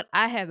saying what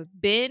I have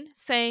been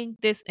saying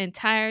this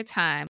entire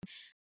time.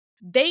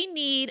 They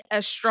need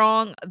a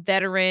strong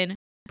veteran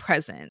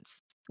presence.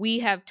 We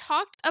have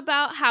talked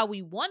about how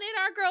we wanted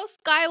our girl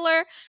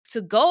Skylar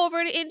to go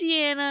over to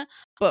Indiana,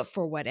 but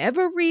for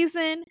whatever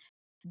reason,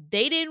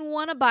 they didn't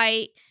want to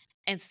bite.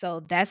 And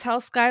so that's how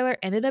Skylar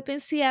ended up in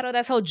Seattle.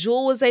 That's how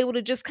Jewel was able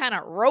to just kind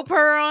of rope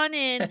her on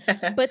in.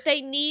 But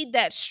they need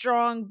that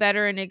strong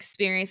veteran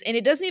experience. And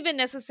it doesn't even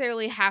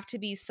necessarily have to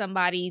be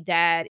somebody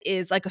that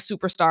is like a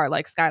superstar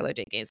like Skylar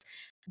Diggins.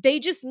 They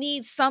just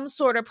need some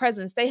sort of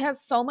presence. They have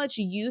so much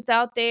youth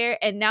out there,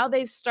 and now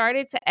they've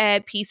started to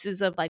add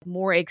pieces of like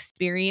more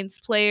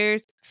experienced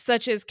players,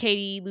 such as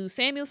Katie Lou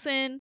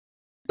Samuelson,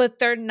 but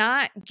they're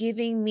not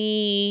giving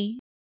me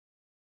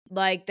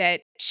like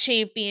that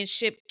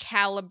championship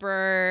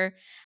caliber,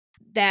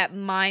 that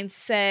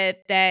mindset,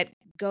 that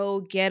go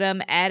get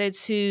 'em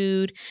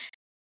attitude.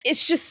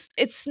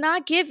 It's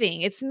not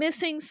giving. It's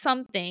missing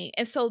something.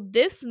 And so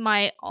this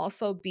might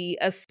also be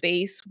a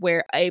space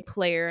where a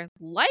player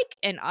like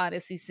an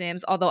Odyssey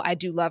Sims, although I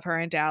do love her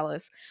in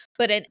Dallas,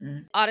 but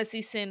an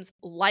Odyssey Sims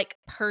like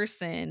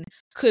person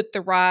could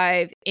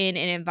thrive in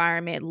an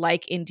environment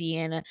like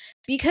Indiana,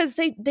 because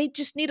they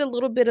just need a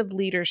little bit of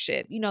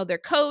leadership. Their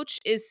coach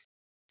is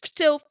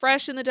still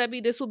fresh in the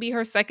W. This will be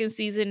her second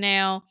season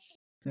now.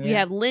 Yeah. We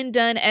have Lynn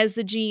Dunn as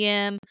the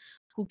GM,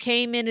 who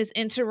came in as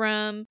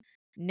interim.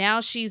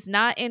 Now she's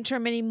not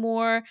interim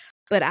anymore,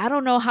 but I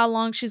don't know how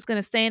long she's going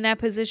to stay in that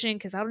position,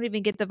 because I don't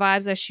even get the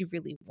vibes that she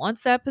really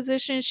wants that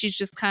position. She's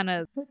just kind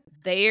of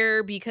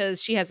there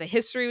because she has a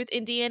history with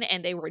Indiana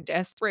and they were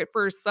desperate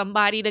for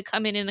somebody to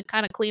come in and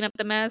kind of clean up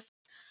the mess.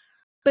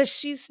 But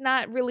she's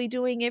not really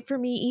doing it for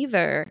me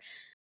either.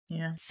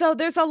 Yeah. So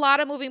there's a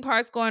lot of moving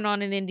parts going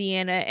on in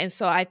Indiana. And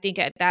so I think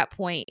at that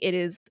point, it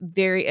is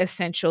very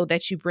essential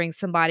that you bring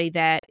somebody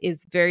that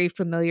is very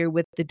familiar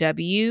with the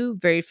W,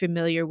 very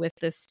familiar with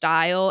the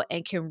style,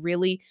 and can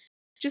really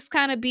just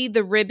kind of be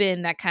the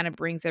ribbon that kind of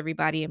brings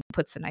everybody and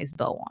puts a nice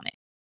bow on it.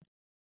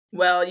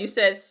 Well, you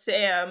said,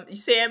 Sam,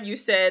 you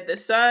said the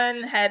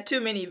Sun had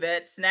too many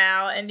vets.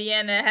 Now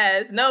Indiana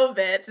has no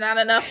vets, not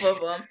enough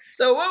of them.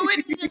 So what we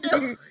need to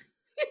do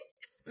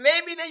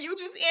maybe that you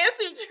just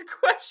answered your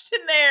question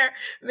there.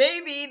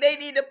 Maybe they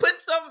need to put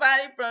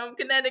somebody from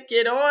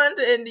Connecticut on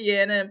to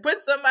Indiana and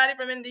put somebody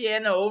from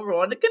Indiana over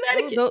on to Oh,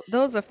 Connecticut.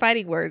 those are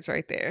fighting words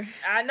right there.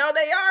 I know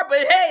they are,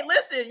 but hey,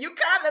 listen, you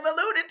kind of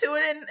alluded to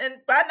it and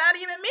by not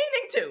even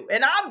meaning to.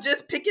 And I'm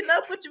just picking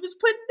up what you was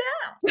putting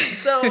down.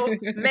 So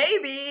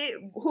maybe,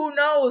 who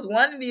knows,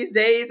 one of these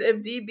days, if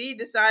DB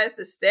decides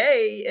to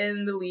stay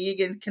in the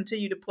league and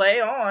continue to play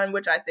on,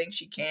 which I think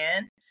she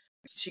can,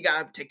 she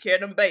got to take care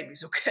of them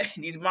babies, okay?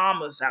 These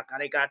mamas out there,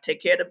 they got to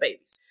take care of the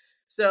babies.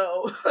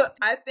 So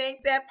I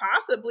think that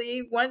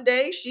possibly one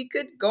day she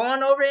could go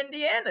on over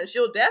Indiana.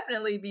 She'll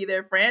definitely be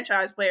their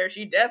franchise player.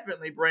 She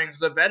definitely brings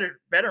the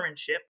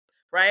veteranship,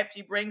 right?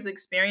 She brings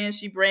experience.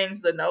 She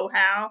brings the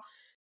know-how.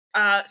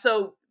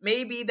 So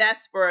maybe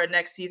that's for a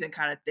next season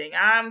kind of thing.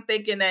 I'm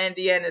thinking that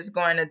Indiana is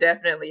going to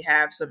definitely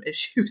have some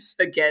issues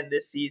again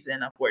this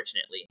season,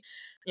 unfortunately.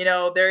 You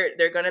know,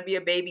 they're going to be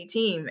a baby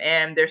team,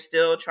 and they're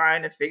still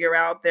trying to figure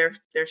out their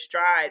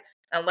stride.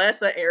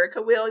 Unless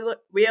Erica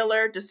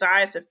Wheeler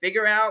decides to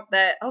figure out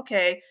that,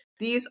 okay,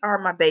 these are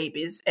my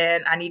babies,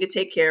 and I need to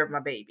take care of my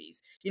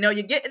babies. You know,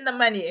 you're getting the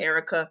money,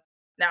 Erica.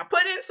 Now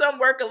put in some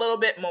work a little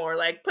bit more.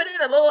 Like, put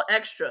in a little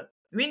extra.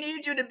 We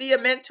need you to be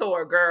a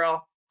mentor,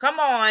 girl. Come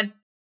on.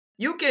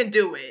 You can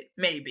do it,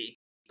 maybe,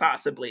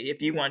 possibly,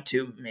 if you want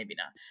to, maybe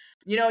not.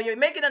 You know, you're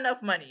making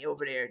enough money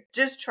over there.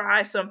 Just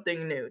try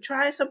something new.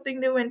 Try something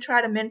new and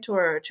try to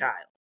mentor a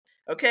child.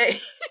 Okay?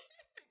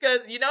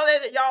 Because you know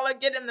that y'all are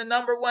getting the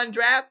number 1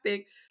 draft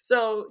pick.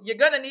 So you're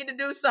going to need to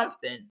do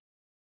something.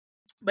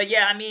 But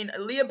yeah, I mean,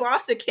 Leah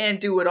Boston can't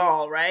do it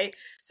all, right?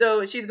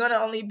 So she's going to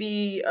only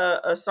be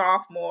a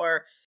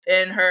sophomore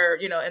in her,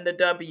 you know, in the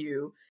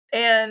W.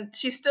 And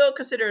she's still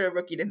considered a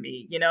rookie to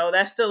me. You know,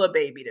 that's still a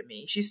baby to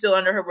me. She's still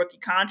under her rookie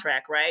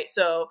contract, right?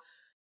 So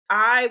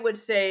I would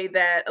say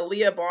that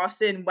Aaliyah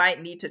Boston might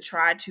need to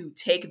try to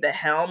take the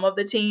helm of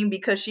the team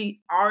because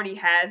she already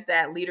has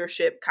that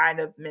leadership kind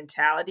of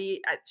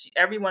mentality.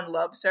 Everyone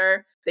loves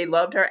her. They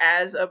loved her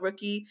as a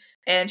rookie.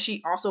 And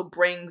she also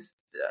brings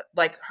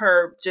like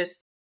her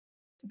just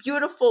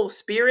beautiful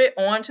spirit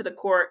onto the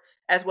court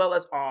as well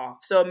as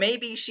off. So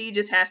maybe she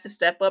just has to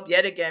step up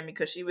yet again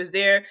because she was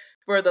there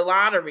for the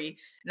lottery.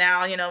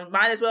 Now, you know,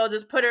 might as well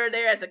just put her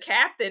there as a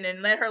captain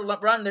and let her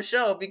run the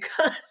show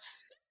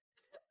because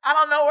I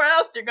don't know where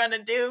else they're going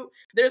to do.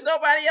 There's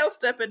nobody else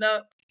stepping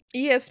up.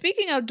 Yeah,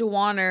 speaking of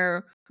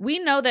DeWanner, we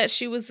know that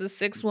she was the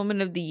 6th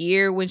Woman of the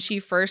Year when she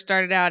first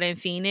started out in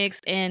Phoenix,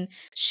 and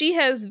she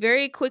has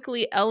very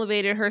quickly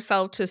elevated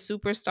herself to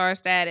superstar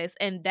status,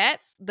 and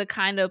that's the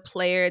kind of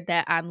player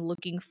that I'm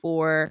looking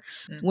for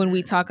when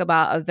we talk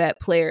about a vet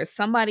player,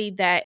 somebody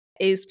that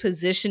is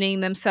positioning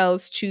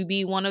themselves to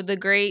be one of the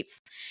greats.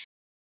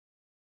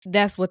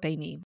 That's what they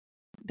need.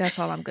 That's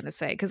all I'm going to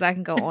say, because I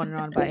can go on and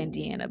on about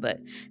Indiana, but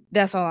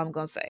that's all I'm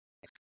going to say.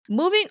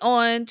 Moving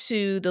on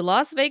to the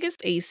Las Vegas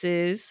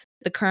Aces,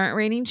 the current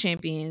reigning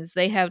champions.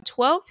 They have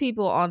 12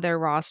 people on their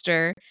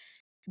roster.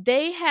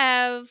 They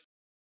have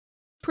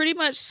pretty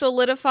much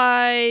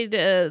solidified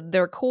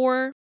their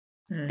core.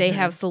 They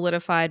have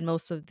solidified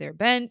most of their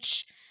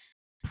bench.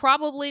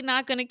 Probably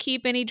not going to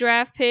keep any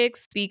draft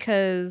picks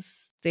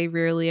because they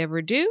rarely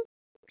ever do.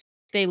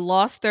 They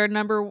lost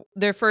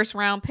their first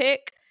round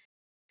pick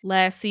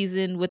last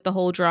season with the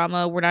whole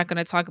drama. We're not going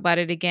to talk about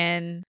it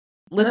again.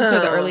 Listen to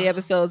the early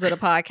episodes of the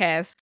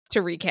podcast to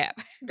recap.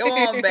 Go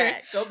on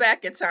back. Go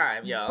back in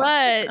time, y'all.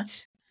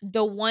 But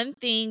the one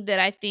thing that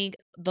I think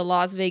the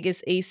Las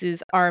Vegas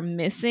Aces are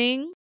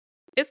missing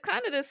is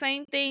kind of the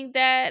same thing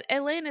that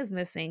Atlanta's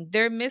missing.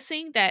 They're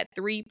missing that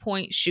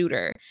 3-point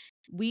shooter.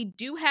 We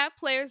do have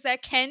players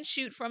that can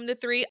shoot from the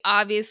 3,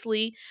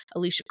 obviously.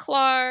 Alicia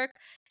Clark,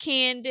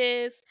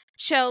 Candace,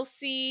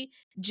 Chelsea,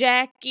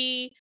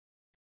 Jackie,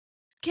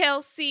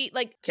 Kelsey,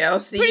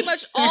 pretty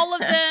much all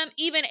of them,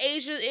 even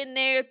Asia in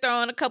there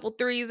throwing a couple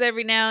threes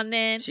every now and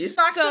then. She's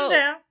knocks them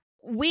down.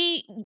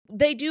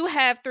 They do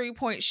have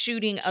 3-point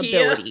shooting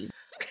ability.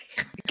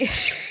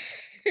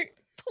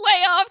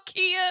 Playoff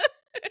Kia.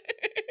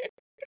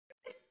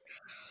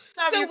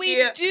 So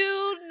we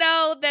do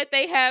know that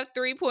they have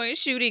 3-point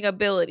shooting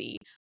ability.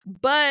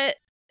 But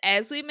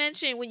as we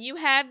mentioned, when you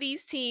have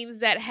these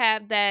teams that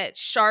have that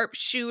sharp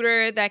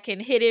shooter that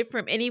can hit it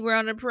from anywhere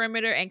on the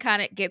perimeter and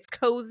kind of gets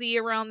cozy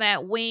around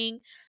that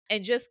wing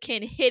and just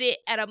can hit it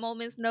at a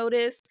moment's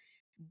notice,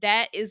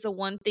 that is the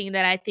one thing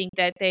that I think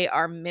that they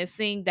are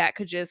missing that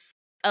could just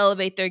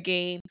elevate their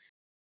game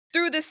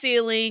through the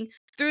ceiling,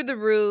 through the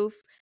roof,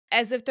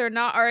 as if they're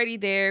not already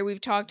there. We've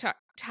talked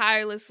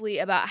tirelessly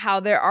about how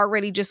they're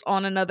already just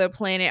on another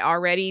planet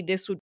already.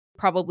 This would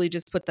probably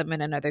just put them in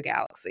another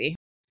galaxy.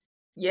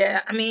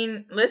 Yeah, I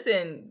mean,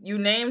 listen, you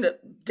named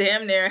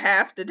damn near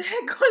half the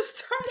daggone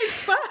starting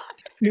 5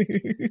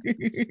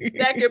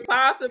 that could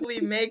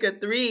possibly make a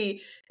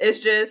 3. It's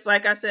just,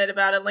 like I said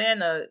about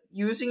Atlanta,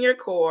 using your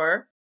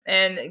core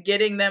and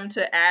getting them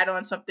to add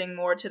on something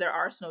more to their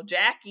arsenal.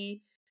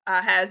 Jackie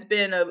has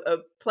been a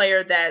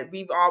player that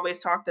we've always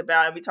talked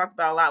about, and we talked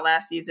about a lot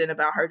last season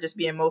about her just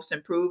being most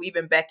improved.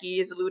 Even Becky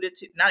has alluded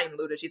to, not even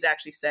alluded, she's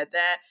actually said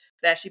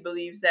that she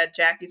believes that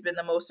Jackie's been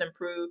the most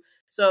improved.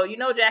 So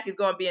Jackie's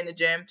going to be in the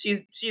gym.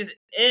 She's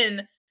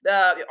in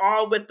the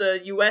all with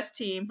the U.S.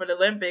 team for the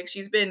Olympics.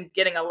 She's been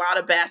getting a lot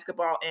of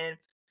basketball in.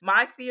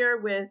 My fear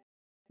with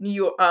New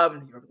York,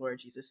 Lord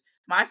Jesus.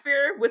 My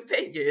fear with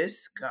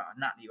Vegas, God,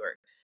 not New York,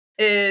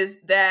 is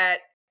that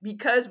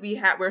because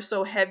we're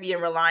so heavy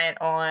and reliant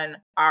on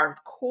our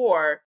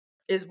core,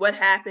 is what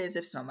happens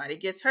if somebody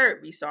gets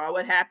hurt. We saw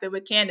what happened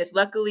with Candace.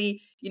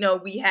 Luckily,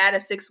 we had a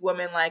 6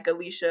 woman like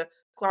Alicia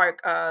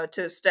Clark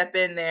to step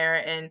in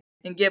there and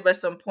give us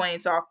some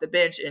points off the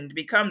bench and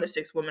become the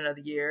 6th woman of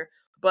the year.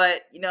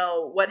 But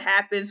what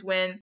happens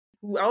when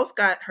who else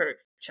got hurt?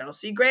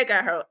 Chelsea Gray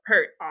got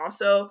hurt.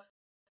 Also,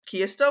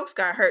 Kia Stokes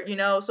got hurt.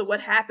 So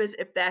what happens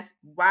if that's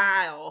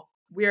while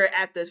we're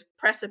at the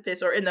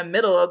precipice or in the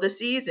middle of the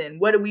season?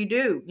 What do we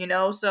do?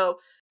 So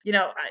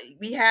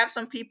we have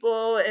some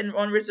people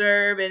on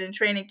reserve and in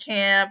training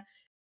camp.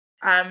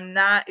 I'm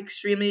not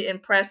extremely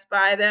impressed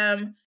by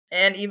them.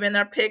 And even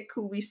our pick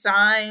who we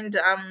signed,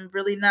 I'm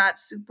really not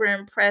super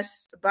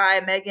impressed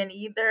by Megan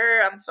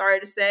either. I'm sorry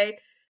to say.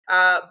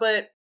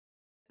 But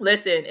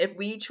listen, if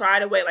we try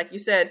to wait, like you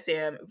said,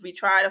 Sam, if we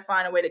try to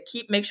find a way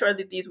to make sure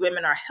that these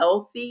women are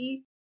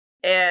healthy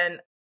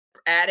and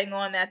adding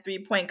on that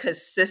 3-point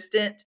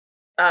consistent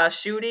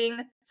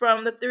shooting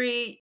from the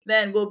 3,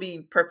 then we'll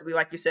be perfectly,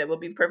 like you said, we'll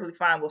be perfectly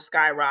fine. We'll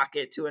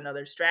skyrocket to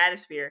another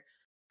stratosphere.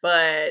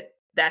 But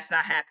that's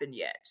not happened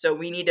yet. So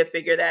we need to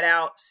figure that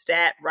out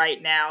stat right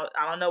now.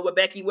 I don't know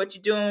what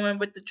you're doing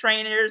with the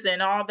trainers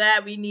and all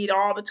that. We need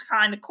all the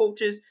kind of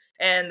coaches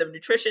and the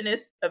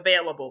nutritionists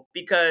available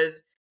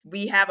because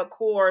we have a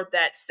core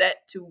that's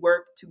set to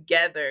work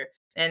together.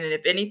 And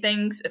if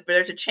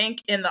there's a chink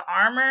in the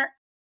armor,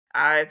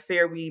 I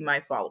fear we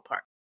might fall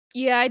apart.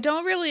 Yeah, I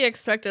don't really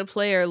expect a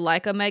player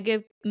like a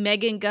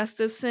Megan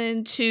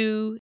Gustafson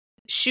to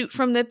shoot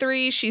from the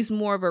 3. She's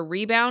more of a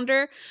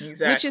rebounder,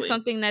 which is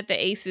something that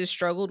the Aces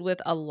struggled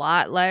with a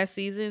lot last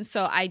season.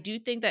 So I do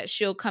think that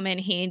she'll come in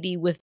handy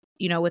with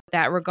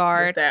that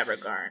regard.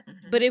 Mm-hmm.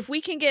 But if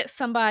we can get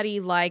somebody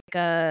like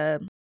a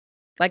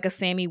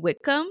Sammy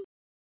Whitcomb,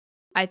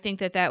 I think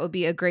that would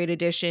be a great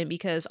addition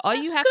because all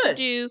you have to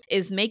do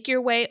is make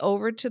your way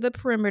over to the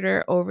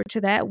perimeter, over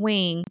to that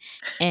wing,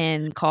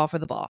 and call for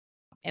the ball.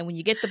 And when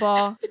you get the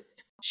ball,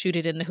 shoot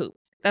it in the hoop.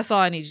 That's all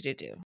I need you to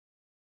do.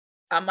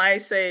 I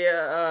might say,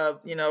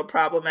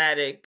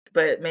 problematic,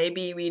 but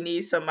maybe we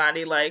need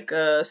somebody like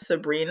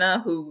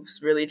Sabrina who's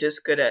really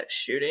just good at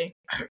shooting.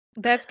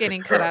 That's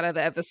getting cut out of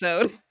the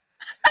episode.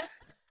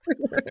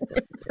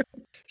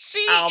 She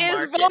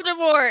is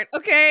Voldemort,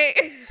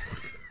 okay?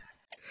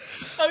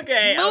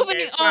 Okay.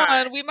 Moving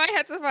on, we might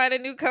have to find a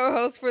new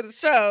co-host for the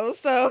show.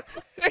 So,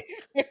 say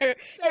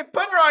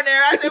put her on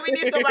there. I said we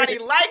need somebody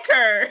like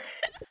her.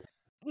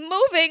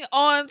 Moving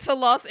on to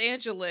Los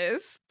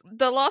Angeles,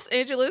 the Los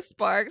Angeles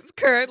Sparks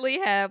currently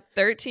have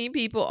 13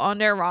 people on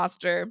their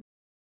roster.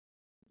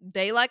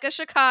 They like a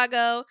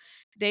Chicago.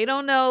 They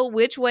don't know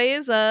which way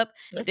is up.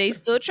 They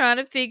still trying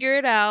to figure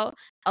it out.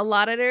 A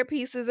lot of their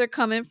pieces are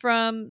coming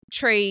from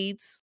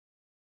trades.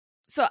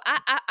 So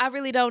I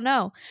really don't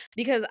know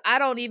because I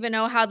don't even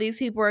know how these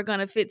people are going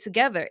to fit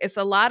together. It's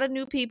a lot of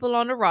new people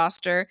on the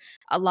roster,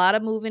 a lot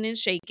of moving and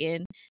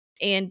shaking.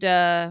 And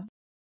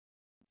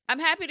I'm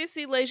happy to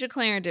see Lasia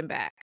Clarendon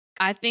back.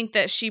 I think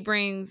that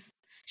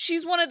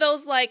she's one of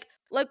those like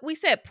we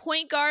said,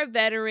 point guard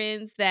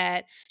veterans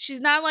that she's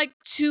not like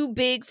too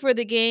big for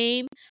the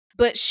game,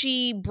 but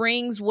she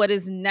brings what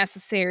is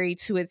necessary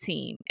to a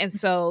team. And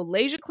so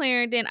Lasia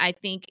Clarendon, I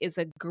think, is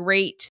a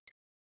great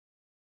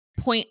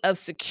point of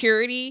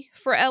security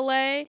for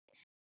LA.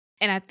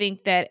 And I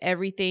think that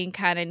everything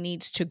kind of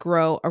needs to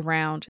grow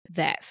around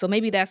that. So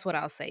maybe that's what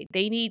I'll say.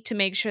 They need to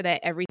make sure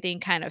that everything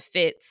kind of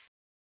fits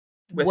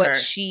with what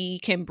she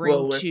can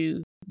bring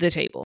to the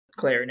table.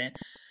 Clarendon.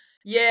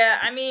 Yeah,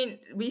 I mean,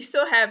 we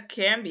still have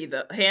Hamby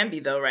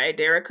though, right?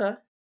 Derica?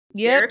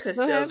 Yep, Derica's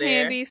still have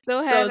there. Hamby,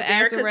 still have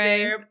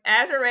Azure.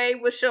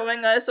 Azure was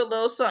showing us a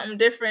little something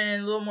different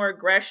and a little more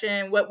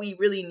aggression, what we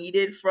really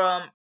needed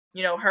from,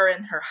 her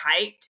and her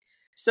height.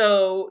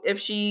 So if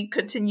she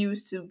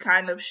continues to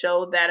kind of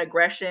show that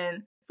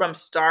aggression from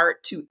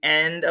start to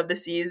end of the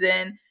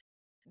season,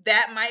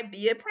 that might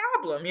be a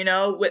problem,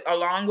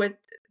 along with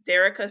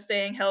Derica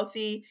staying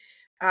healthy.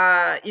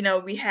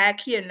 We had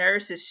Kia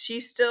Nurse.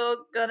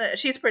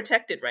 She's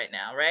protected right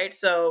now, right?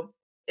 So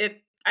if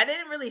I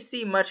didn't really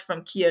see much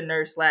from Kia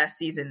Nurse last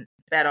season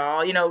at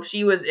all.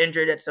 She was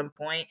injured at some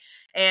point,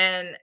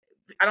 and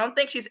I don't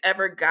think she's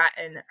ever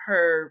gotten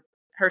her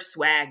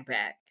swag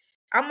back.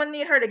 I'm gonna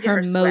need her to get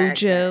her swag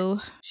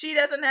back. She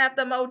doesn't have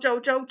the mojo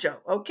jojo.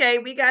 Okay,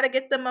 we got to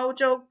get the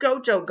mojo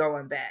gojo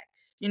going back.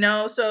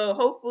 So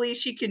hopefully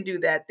she can do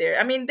that there.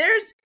 I mean,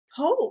 there's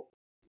hope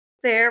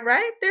there,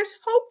 right? There's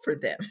hope for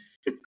them.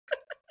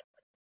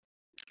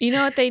 You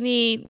know what they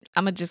need?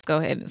 I'm going to just go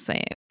ahead and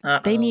say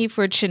it. They need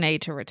for Chanae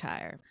to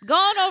retire.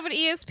 Going over to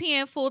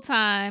ESPN full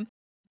time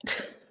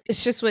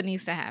It's just what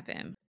needs to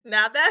happen.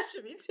 Now that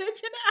should be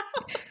taken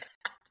out.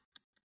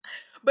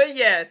 But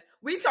yes,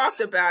 we talked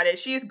about it.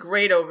 She's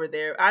great over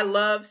there. I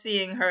love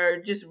seeing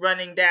her just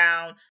running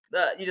down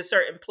the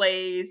certain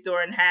plays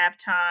during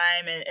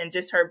halftime and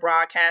just her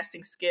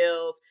broadcasting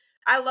skills.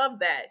 I love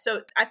that.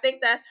 So I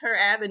think that's her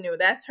avenue.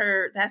 That's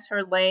her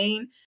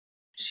lane.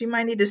 She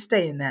might need to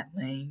stay in that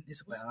lane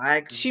as well. I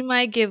agree. She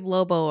might give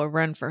Lobo a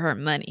run for her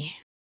money.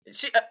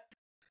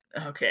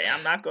 Okay,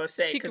 I'm not gonna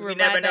say She because can we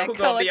never provide know that who's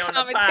gonna color be on the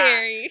pod.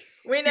 commentary.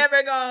 We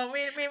never gonna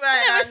we might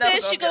I not never know said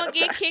who's she gonna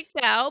get kicked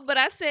out, but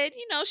I said,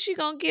 she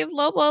gonna give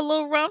Lobo a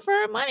little run for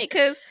her money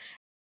because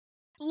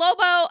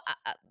Lobo,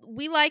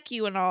 we like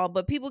you and all,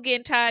 but people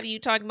getting tired of you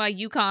talking about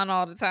UConn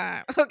all the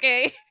time.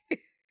 Okay.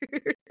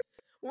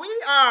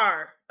 We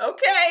are.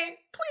 Okay,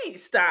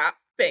 please stop.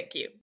 Thank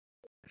you.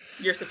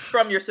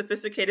 From your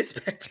sophisticated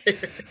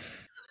spectators.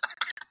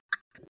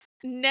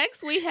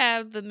 Next, we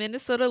have the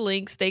Minnesota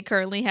Lynx. They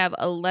currently have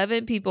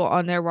 11 people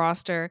on their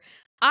roster.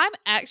 I'm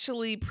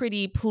actually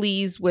pretty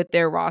pleased with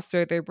their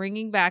roster. They're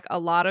bringing back a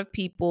lot of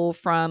people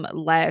from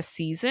last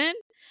season.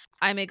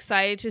 I'm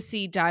excited to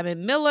see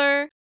Diamond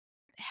Miller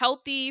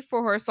healthy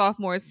for her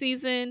sophomore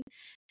season.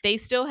 They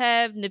still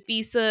have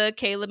Nafisa,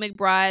 Kayla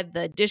McBride,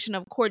 the addition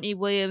of Courtney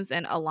Williams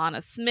and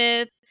Alana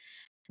Smith.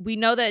 We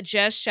know that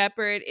Jess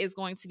Shepard is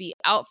going to be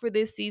out for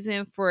this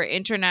season for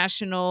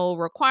international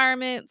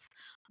requirements,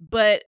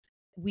 but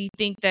we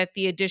think that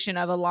the addition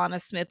of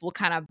Alana Smith will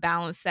kind of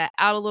balance that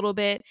out a little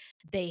bit.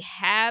 They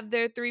have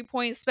their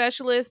 3-point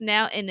specialist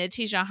now in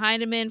Natisha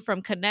Heineman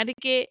from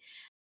Connecticut.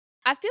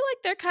 I feel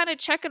like they're kind of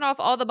checking off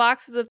all the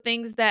boxes of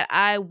things that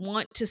I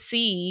want to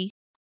see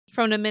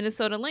from the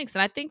Minnesota Lynx.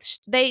 And I think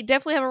they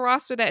definitely have a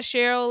roster that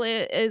Cheryl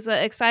is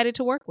excited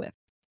to work with.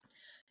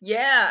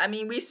 Yeah, I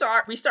mean, we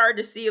started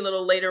to see a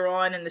little later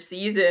on in the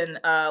season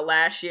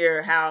last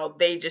year how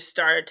they just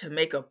started to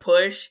make a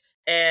push,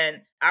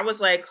 and I was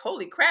like,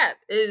 "Holy crap!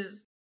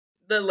 Is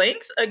the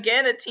Lynx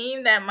again a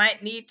team that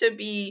might need to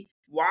be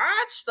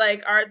watched?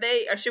 Like, are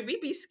they? Or should we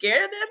be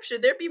scared of them?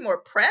 Should there be more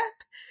prep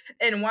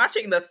in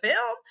watching the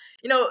film?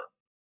 You know,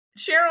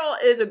 Cheryl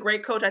is a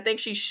great coach. I think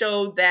she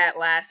showed that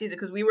last season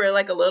because we were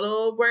like a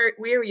little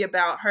weary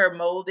about her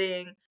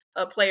molding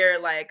a player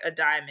like a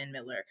Diamond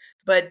Miller.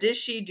 But did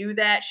she do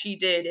that? She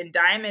did. And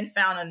Diamond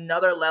found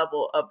another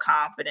level of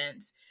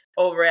confidence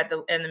over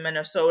in the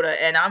Minnesota.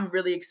 And I'm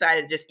really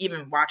excited to just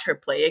even watch her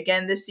play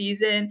again this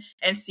season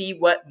and see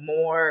what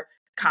more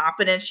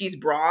confidence she's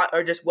brought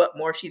or just what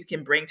more she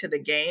can bring to the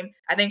game.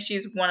 I think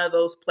she's one of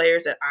those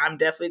players that I'm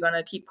definitely going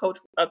to keep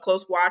a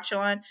close watch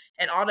on.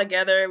 And all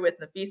together with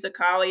Nafisa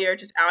Collier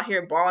just out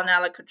here balling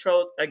out of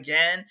control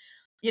again,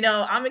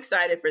 I'm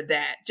excited for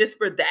that. Just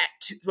for that,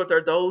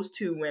 for those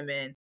two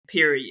women,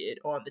 period,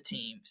 on the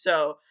team.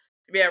 So,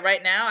 yeah,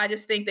 right now, I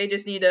just think they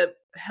just need to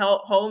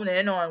hone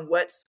in on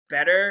what's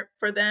better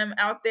for them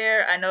out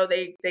there. I know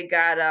they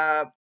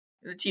got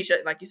Letitia,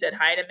 like you said,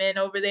 Heineman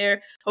over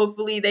there.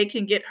 Hopefully they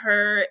can get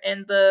her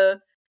in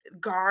the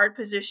guard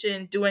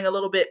position doing a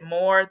little bit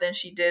more than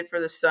she did for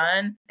the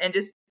Sun, and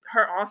just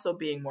her also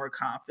being more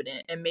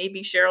confident. And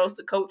maybe Cheryl's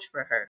the coach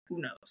for her.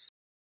 Who knows?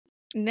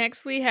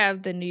 Next, we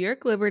have the New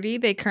York Liberty.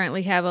 They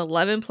currently have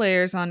 11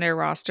 players on their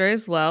roster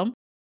as well.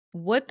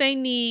 What they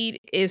need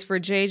is for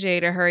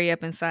JJ to hurry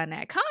up and sign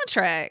that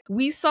contract.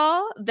 We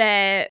saw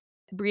that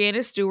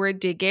Breanna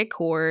Stewart did get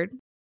cored,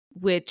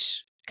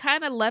 which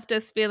kind of left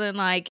us feeling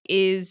like,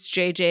 is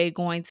JJ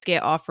going to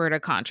get offered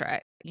a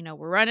contract? We're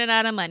running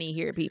out of money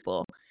here,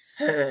 people.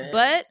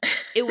 But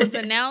it was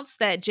announced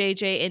that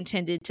JJ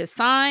intended to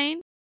sign.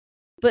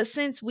 But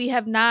since we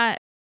have not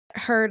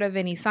heard of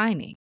any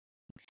signing,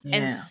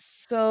 and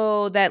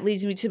so that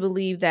leads me to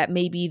believe that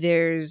maybe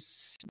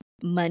there's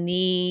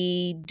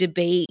money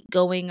debate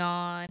going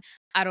on.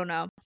 I don't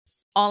know.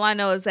 All I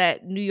know is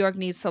that New York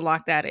needs to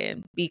lock that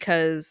in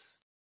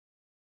because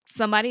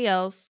somebody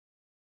else,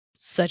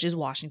 such as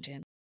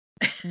Washington,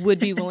 would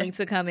be willing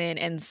to come in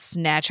and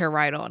snatch her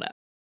right on up.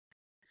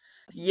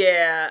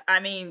 Yeah,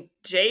 I mean,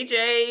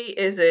 JJ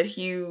is a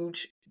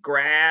huge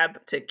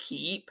grab to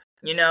keep.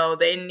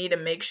 They need to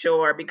make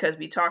sure, because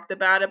we talked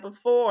about it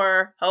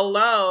before.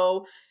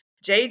 Hello.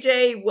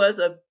 JJ was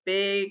a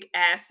big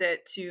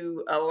asset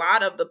to a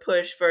lot of the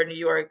push for New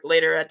York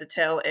later at the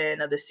tail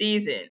end of the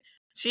season.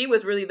 She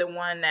was really the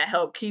one that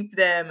helped keep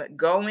them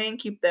going,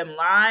 keep them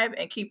live,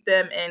 and keep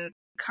them in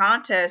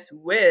contest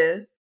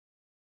with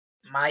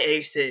my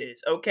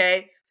aces.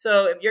 Okay,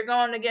 so if you're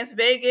going against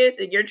Vegas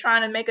and you're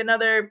trying to make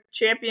another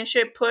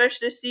championship push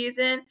this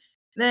season,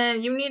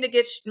 then you need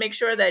to make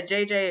sure that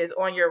JJ is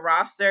on your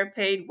roster,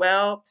 paid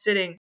well,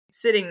 sitting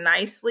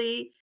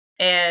nicely,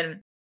 and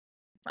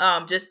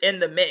just in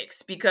the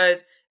mix.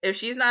 Because if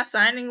she's not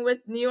signing with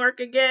New York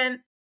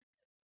again,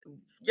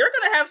 you're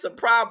gonna have some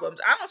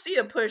problems. I don't see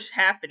a push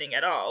happening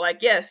at all. Like,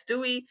 yes,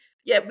 Stewie.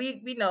 Yeah,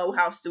 we know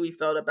how Stewie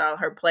felt about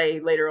her play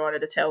later on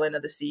at the tail end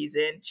of the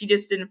season. She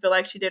just didn't feel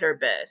like she did her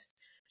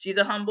best. She's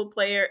a humble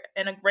player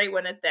and a great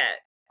one at that.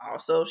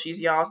 Also,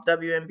 she's y'all's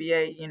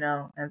WNBA,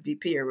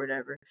 MVP or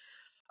whatever.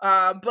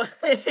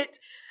 But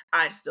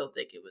I still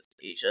think it was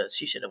Asia.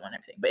 She should have won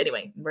everything. But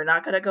anyway, we're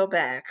not going to go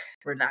back.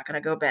 We're not going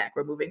to go back.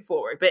 We're moving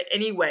forward. But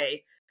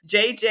anyway,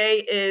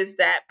 JJ is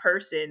that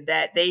person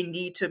that they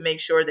need to make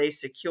sure they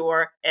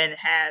secure and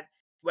have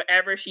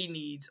whatever she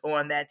needs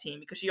on that team,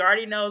 because she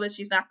already know that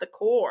she's not the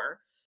core,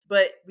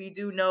 but we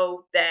do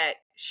know that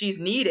she's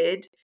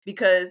needed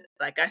because,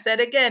 like I said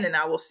again, and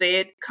I will say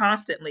it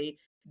constantly,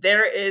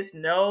 there is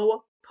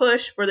no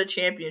push for the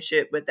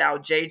championship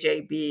without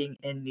JJ being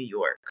in New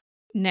York.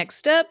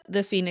 Next up,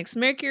 the Phoenix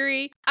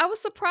Mercury. I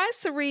was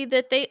surprised to read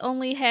that they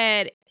only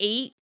had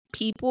 8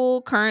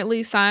 people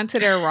currently signed to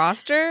their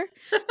roster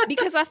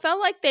because I felt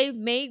like they've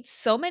made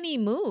so many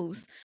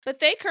moves, but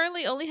they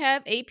currently only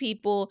have 8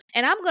 people,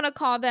 and I'm going to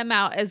call them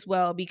out as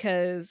well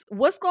because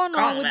what's going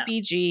Call on them with out.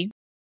 BG?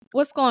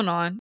 What's going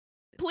on?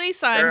 Please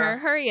sign Girl. her.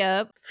 Hurry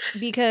up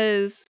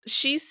because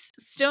she's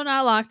still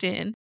not locked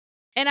in,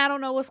 and I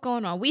don't know what's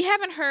going on. We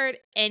haven't heard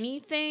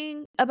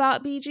anything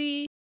about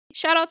BG.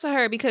 Shout out to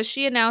her because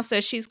she announced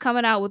that she's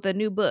coming out with a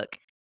new book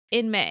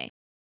in May.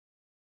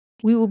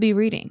 We will be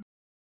reading.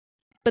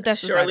 But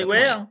that's beside Surely the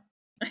point.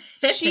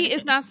 will. She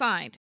is not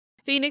signed.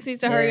 Phoenix needs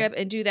to hurry up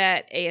and do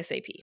that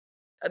ASAP.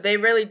 They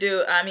really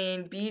do. I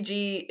mean,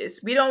 BG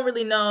is, we don't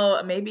really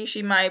know. Maybe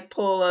she might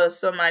pull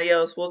somebody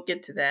else. We'll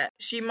get to that.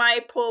 She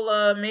might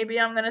pull maybe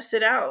I'm going to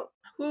sit out.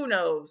 Who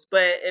knows?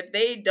 But if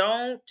they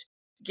don't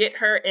get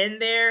her in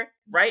there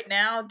right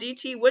now,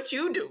 DT, what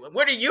you doing?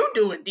 What are you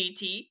doing,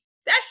 DT?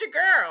 That's your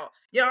girl.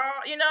 Y'all,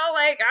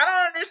 I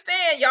don't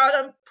understand. Y'all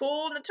done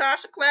pulled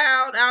Natasha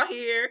Cloud out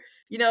here.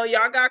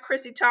 Y'all got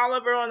Chrissy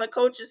Tolliver on the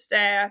coach's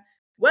staff.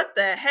 What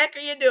the heck are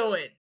you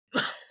doing?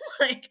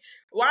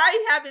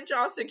 Why haven't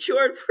y'all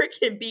secured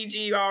freaking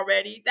BG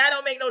already? That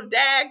don't make no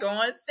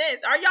daggone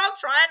sense. Are y'all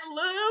trying to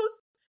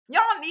lose?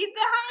 Y'all need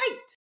the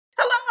height.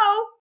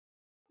 Hello?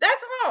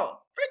 That's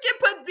all. Freaking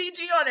put BG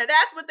on it.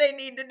 That's what they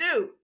need to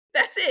do.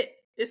 That's it.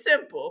 It's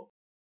simple.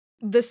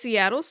 The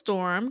Seattle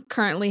Storm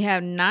currently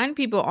have 9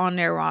 people on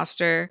their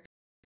roster,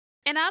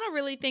 and I don't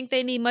really think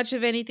they need much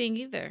of anything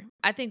either.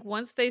 I think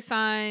once they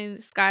signed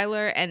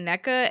Skylar and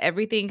NECA,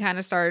 everything kind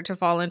of started to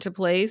fall into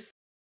place.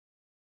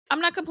 I'm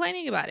not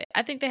complaining about it.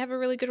 I think they have a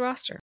really good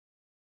roster.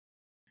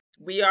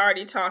 We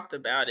already talked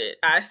about it.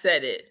 I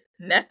said it.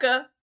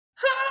 NECA.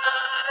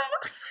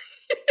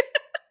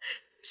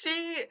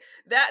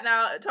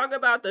 Now talk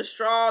about the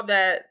straw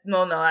that,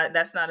 no,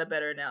 that's not a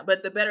better analogy,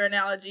 but the better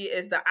analogy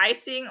is the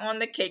icing on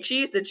the cake.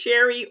 She's the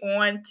cherry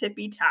on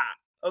tippy top.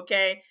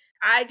 Okay.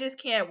 I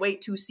just can't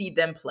wait to see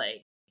them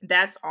play.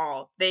 That's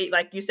all. They,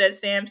 like you said,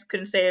 Sam,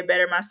 couldn't say it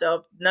better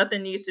myself.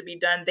 Nothing needs to be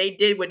done. They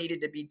did what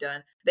needed to be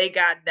done. They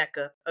got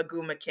NECA,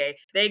 Agumake.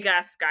 They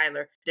got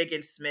Skylar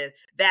Diggins-Smith.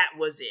 That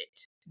was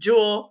it.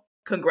 Jewel,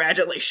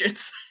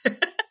 congratulations.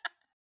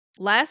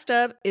 Last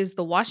up is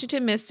the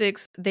Washington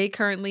Mystics. They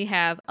currently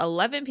have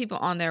 11 people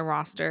on their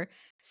roster.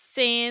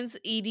 Sans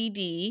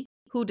EDD,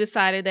 who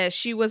decided that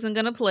she wasn't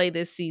going to play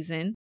this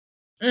season.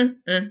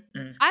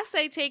 I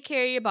say take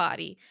care of your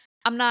body.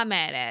 I'm not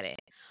mad at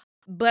it.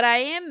 But I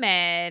am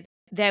mad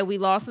that we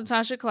lost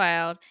Natasha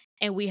Cloud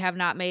and we have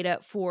not made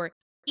up for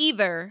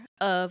either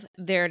of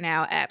their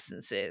now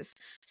absences.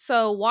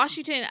 So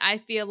Washington, I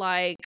feel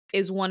like,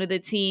 is one of the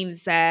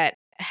teams that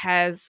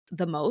has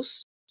the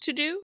most to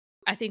do.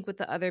 I think with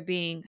the other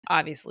being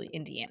obviously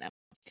Indiana.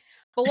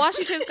 But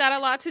Washington's got a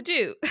lot to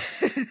do.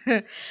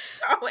 It's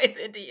always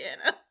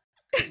Indiana.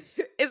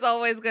 It's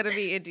always going to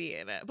be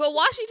Indiana. But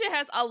Washington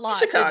has a lot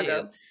to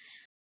do.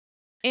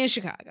 In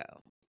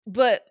Chicago.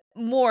 But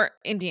more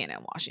Indiana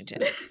and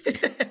Washington.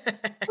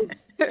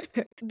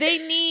 They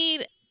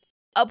need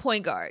a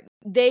point guard.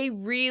 They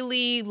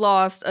really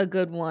lost a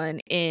good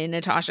one in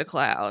Natasha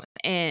Cloud.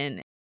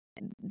 And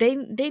they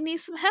need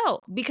some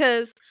help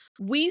because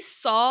we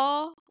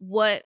saw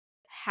what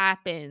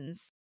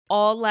happens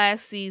all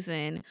last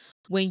season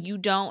when you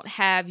don't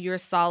have your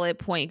solid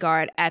point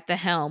guard at the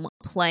helm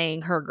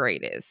playing her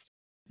greatest.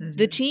 Mm-hmm.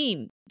 The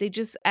team, they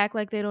just act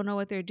like they don't know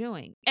what they're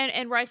doing.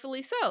 And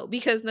rightfully so,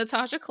 because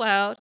Natasha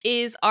Cloud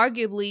is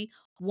arguably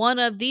one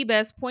of the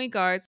best point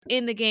guards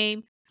in the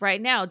game right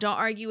now. Don't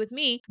argue with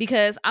me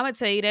because I'm going to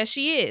tell you that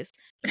she is.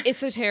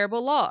 It's a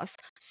terrible loss.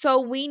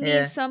 So we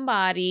need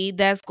somebody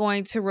that's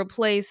going to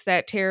replace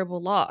that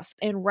terrible loss.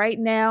 And right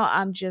now,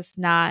 I'm just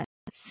not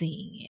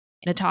seeing it.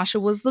 Natasha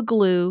was the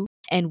glue,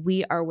 and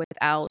we are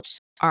without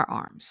our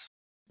arms.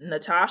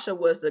 Natasha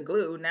was the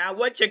glue. Now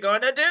what you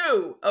gonna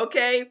do?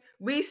 Okay,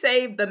 we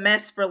saved the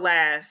mess for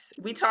last.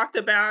 We talked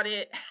about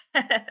it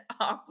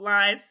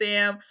offline,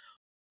 Sam.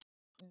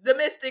 The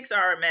Mystics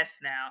are a mess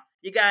now.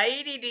 You got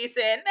EDD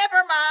saying,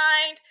 never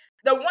mind.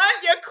 The one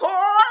you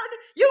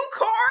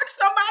cord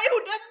somebody who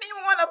doesn't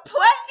even want to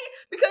play.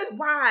 Because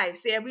why,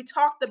 Sam? We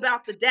talked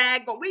about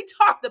we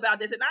talked about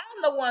this, and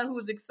I'm the one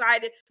who's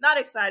excited. Not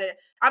excited.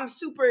 I'm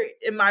super,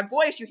 in my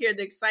voice, you hear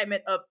the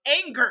excitement of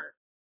anger.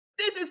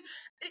 It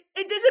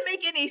doesn't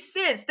make any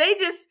sense.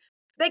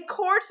 They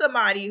cored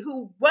somebody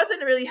who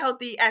wasn't really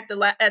healthy at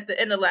the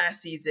end of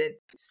last season.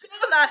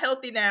 Still not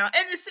healthy now.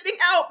 And is sitting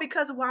out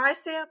because why,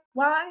 Sam?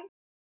 Why?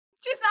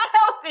 She's not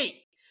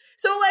healthy.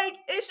 So, like,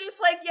 it's just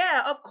like,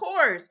 yeah, of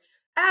course.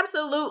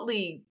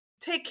 Absolutely.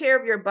 Take care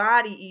of your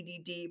body,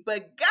 EDD.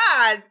 But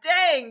god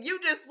dang, you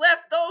just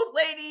left those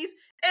ladies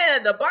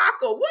in a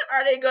debacle. What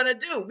are they going to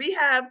do? We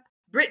have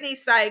Brittany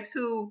Sykes,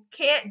 who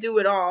can't do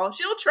it all.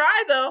 She'll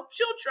try, though.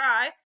 She'll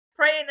try,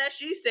 praying that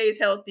she stays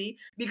healthy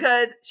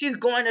because she's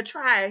going to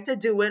try to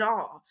do it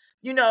all.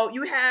 You know,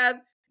 you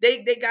have,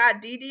 they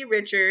got DD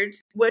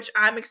Richards, which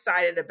I'm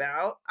excited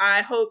about.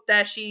 I hope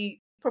that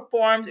she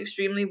performs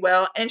extremely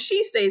well and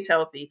she stays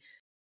healthy.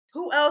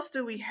 Who else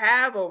do we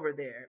have over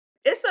there?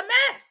 It's a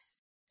mess.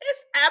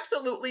 It's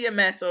absolutely a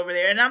mess over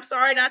there. And I'm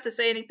sorry not to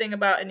say anything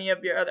about any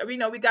of your other. We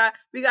got,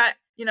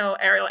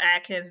 Ariel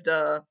Atkins,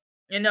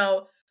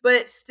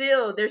 but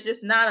still there's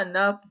just not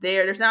enough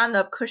there. There's not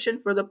enough cushion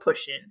for the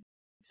pushing.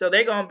 So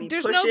they're going to be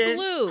There's pushing no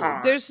glue.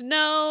 hard. There's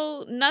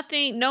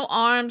nothing, no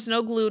arms,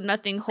 no glue,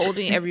 nothing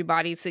holding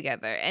everybody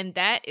together. And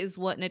that is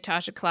what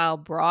Natasha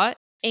Cloud brought.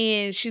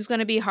 And she's going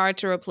to be hard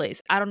to replace.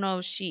 I don't know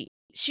if she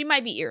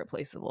might be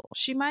irreplaceable.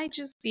 She might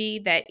just be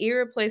that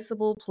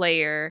irreplaceable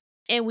player.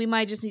 And we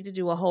might just need to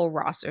do a whole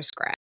roster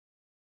scrap.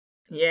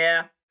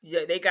 Yeah,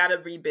 they got to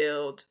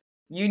rebuild.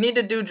 You need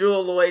to do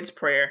Jewel Lloyd's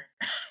prayer.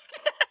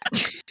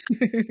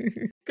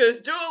 Because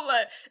Jewel,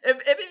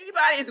 if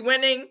anybody's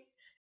winning,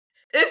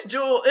 it's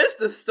Jewel, it's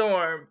the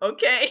Storm,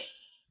 okay?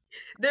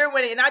 They're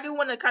winning. And I do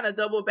want to kind of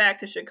double back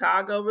to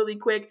Chicago really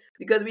quick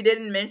because we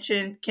didn't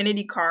mention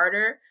Kennedy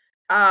Carter.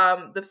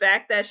 The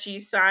fact that she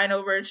signed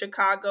over in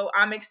Chicago,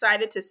 I'm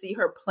excited to see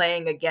her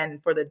playing again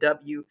for the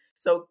W.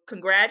 So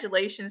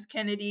congratulations,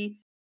 Kennedy.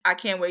 I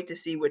can't wait to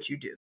see what you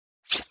do.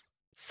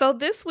 So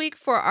this week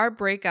for our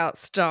breakout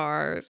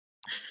stars,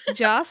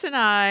 Joss and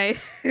I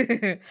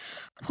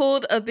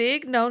pulled a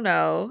big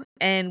no-no,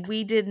 and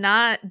we did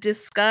not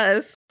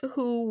discuss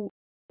who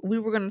we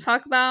were going to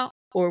talk about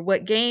or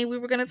what game we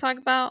were going to talk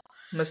about.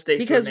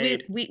 Mistakes because were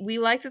made. we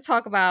like to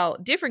talk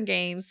about different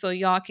games so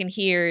y'all can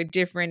hear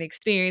different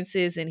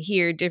experiences and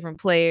hear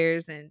different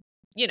players and,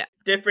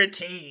 different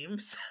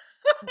teams.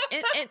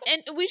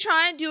 and we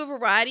try and do a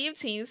variety of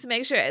teams to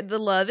make sure the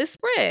love is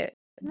spread.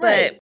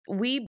 Right. But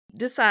we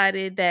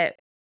decided that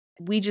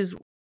we just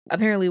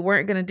apparently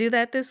weren't going to do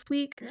that this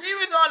week. We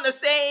was on the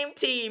same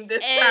team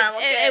this time,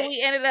 okay? And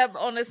we ended up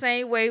on the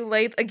same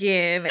wavelength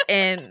again,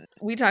 and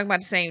we talking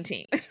about the same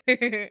team.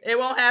 It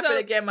won't happen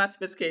again, my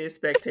sophisticated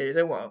spectators.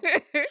 It won't.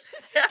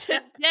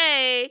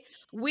 Today,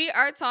 we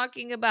are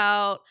talking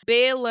about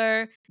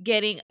Baylor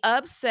getting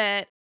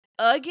upset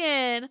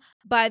again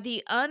by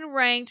the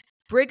unranked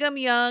Brigham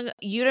Young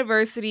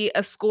University,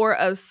 a score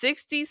of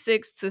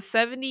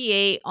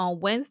 66-78 on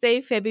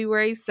Wednesday,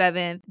 February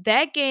 7th.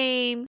 That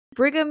game,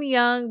 Brigham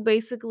Young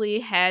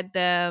basically had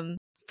them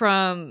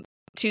from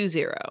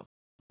 2-0.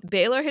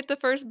 Baylor hit the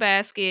first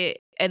basket,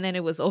 and then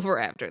it was over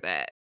after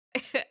that.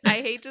 I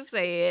hate to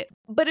say it,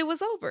 but it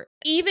was over.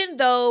 Even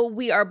though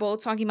we are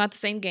both talking about the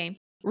same game,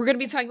 we're going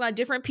to be talking about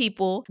different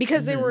people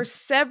because there were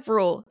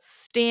several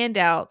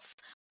standouts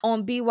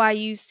on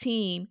BYU's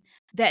team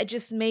that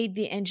just made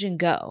the engine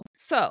go.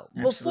 So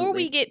before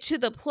we get to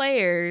the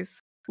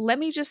players, let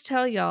me just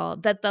tell y'all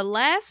that the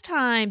last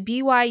time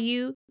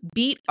BYU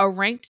beat a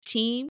ranked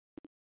team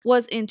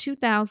was in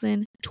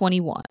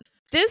 2021.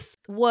 This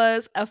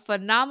was a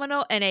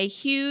phenomenal and a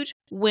huge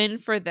win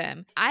for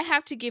them. I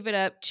have to give it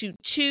up to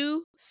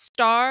 2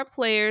 star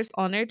players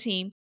on their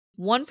team,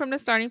 one from the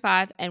starting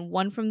 5 and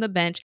one from the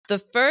bench. The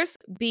first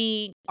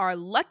being our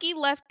lucky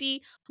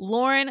lefty,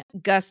 Lauren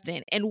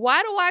Gustin. And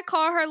why do I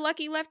call her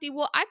lucky lefty?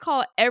 Well, I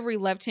call every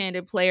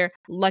left-handed player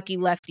lucky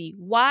lefty.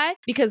 Why?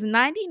 Because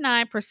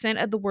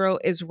 99% of the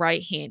world is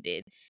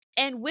right-handed.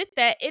 And with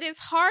that, it is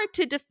hard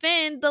to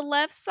defend the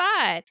left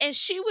side. And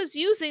she was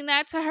using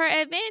that to her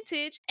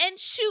advantage and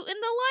shooting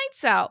the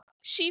lights out.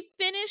 She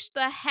finished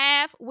the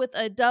half with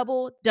a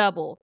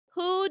double-double.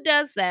 Who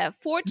does that?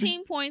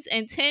 14 points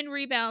and 10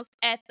 rebounds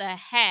at the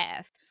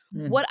half.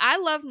 What I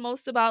love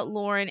most about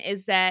Lauren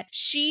is that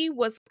she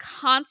was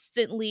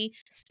constantly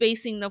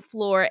spacing the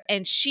floor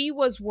and she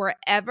was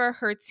wherever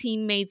her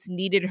teammates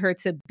needed her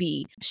to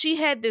be. She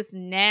had this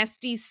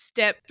nasty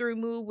step through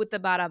move with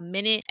about a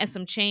minute and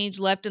some change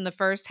left in the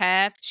first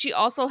half. She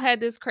also had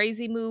this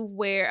crazy move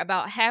where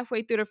about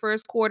halfway through the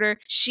first quarter,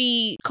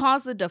 she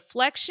caused a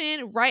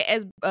deflection right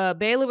as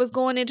Baylor was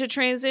going into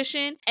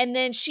transition. And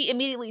then she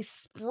immediately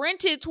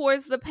sprinted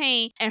towards the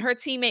paint and her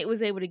teammate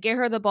was able to get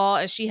her the ball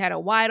and she had a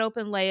wide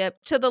open layup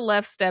to the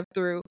left step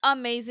through.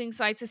 Amazing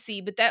sight to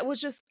see, but that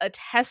was just a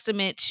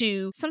testament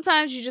to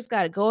sometimes you just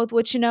got to go with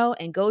what you know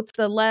and go to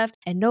the left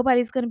and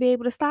nobody's going to be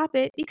able to stop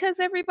it because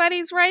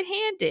everybody's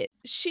right-handed.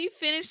 She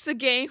finished the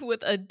game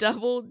with a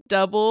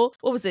double-double.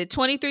 What was it?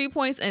 23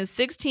 points and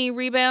 16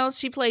 rebounds.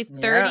 She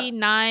played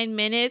 39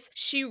 minutes.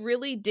 She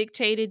really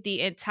dictated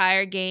the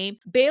entire game.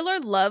 Baylor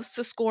loves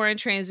to score in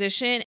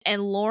transition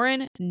and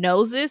Lauren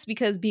knows this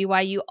because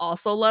BYU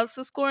also loves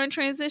to score in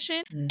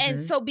transition. And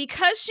so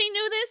because she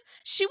knew this,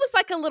 she was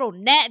like a little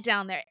gnat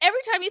down there. Every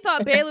time you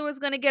thought Baylor was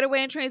going to get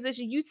away in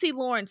transition, you'd see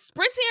Lauren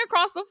sprinting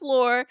across the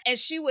floor and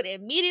she would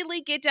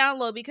immediately get down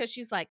low because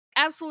she's like,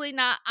 absolutely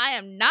not. I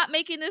am not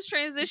making this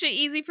transition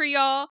easy for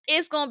y'all.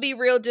 It's going to be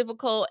real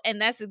difficult.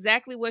 And that's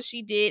exactly what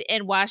she did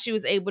and why she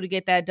was able to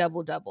get that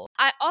double-double.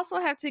 I also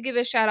have to give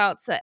a shout out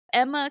to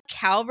Emma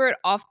Calvert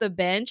off the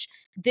bench.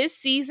 This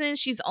season,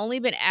 she's only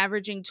been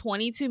averaging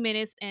 22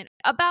 minutes and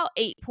about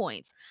 8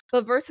 points.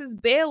 But versus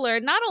Baylor,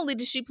 not only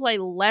did she play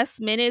less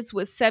minutes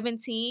with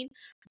 17,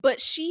 but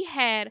she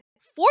had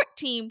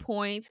 14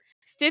 points,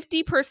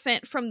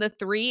 50% from the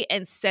three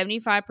and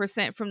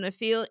 75% from the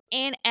field,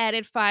 and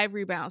added 5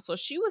 rebounds. So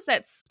she was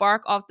that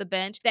spark off the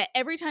bench that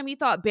every time you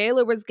thought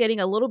Baylor was getting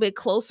a little bit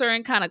closer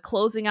and kind of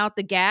closing out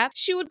the gap,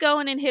 she would go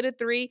in and hit a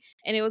 3.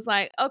 And it was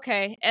like,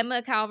 okay,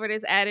 Emma Calvert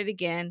is at it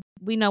again.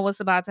 We know what's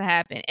about to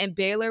happen. And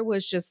Baylor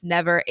was just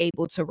never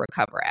able to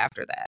recover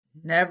after that.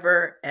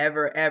 Never,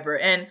 ever, ever.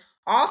 And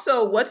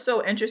also, what's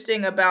so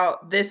interesting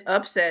about this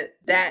upset,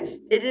 that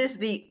it is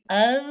the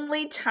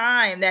only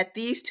time that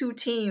these two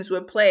teams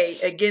would play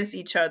against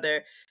each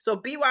other. So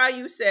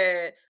BYU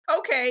said,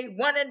 okay,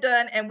 one and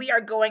done, and we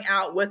are going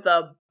out with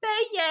a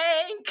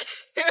bang.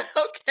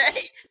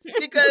 Okay?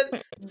 Because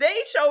they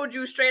showed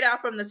you straight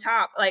out from the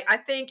top. Like, I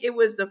think it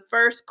was the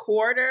first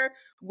quarter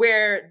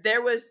where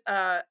there was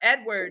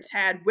Edwards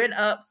had went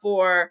up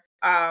for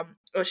a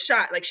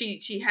shot. Like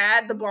she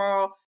had the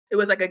ball. It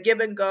was like a give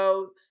and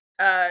go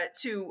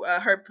to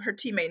her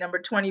teammate number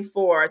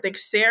 24. I think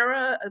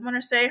Sarah, I want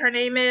to say her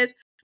name is.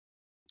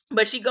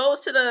 But she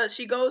goes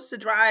to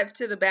drive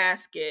to the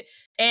basket,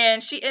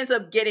 and she ends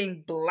up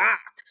getting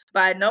blocked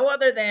by no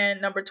other than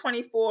number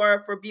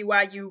 24 for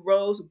BYU,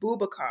 Rose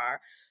Bubakar.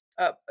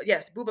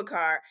 Yes,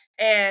 Bubakar.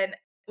 And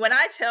when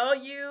I tell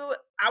you,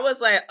 I was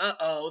like,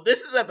 uh-oh,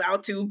 this is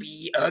about to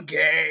be a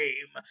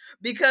game.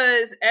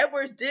 Because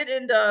Edwards did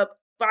end up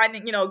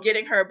finding,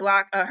 getting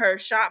her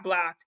shot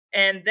blocked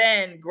and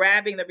then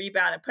grabbing the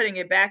rebound and putting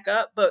it back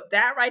up. But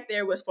that right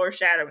there was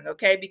foreshadowing,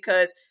 okay?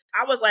 Because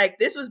I was like,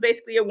 this was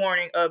basically a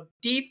warning of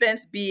the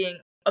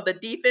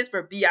defense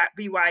for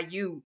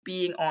BYU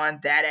being on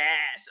that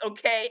ass,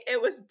 okay?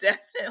 It was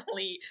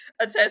definitely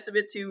a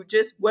testament to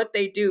just what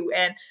they do.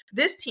 And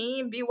this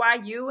team,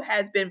 BYU,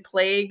 has been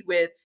plagued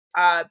with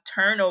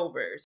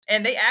turnovers.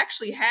 And they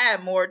actually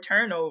had more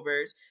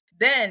turnovers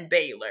than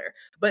Baylor,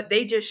 but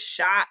they just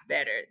shot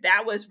better.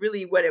 That was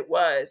really what it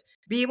was.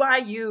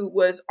 BYU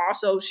was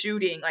also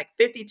shooting like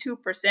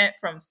 52%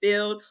 from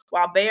field,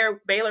 while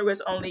Baylor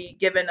was only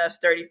giving us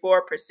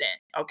 34%.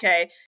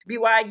 Okay.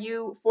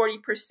 BYU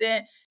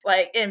 40%,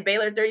 and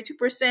Baylor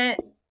 32%.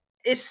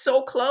 It's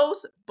so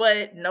close,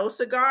 but no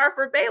cigar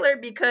for Baylor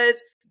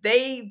because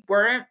they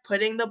weren't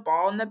putting the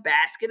ball in the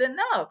basket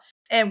enough.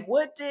 And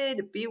what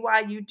did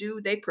BYU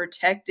do? They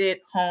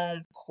protected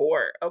home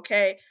court.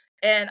 Okay.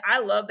 And I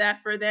love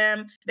that for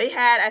them. They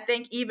had, I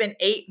think, even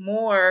 8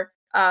 more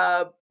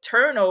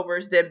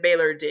turnovers than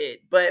Baylor did.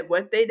 But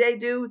what they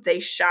do? They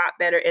shot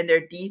better, and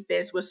their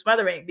defense was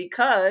smothering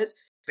because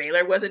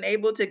Baylor wasn't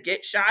able to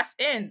get shots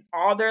in.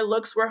 All their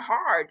looks were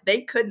hard.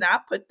 They could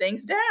not put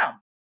things down.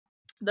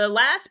 The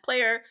last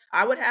player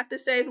I would have to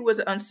say who was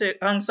an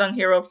unsung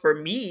hero for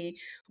me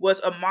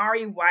was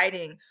Amari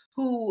Whiting,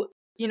 who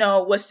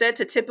was said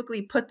to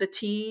typically put the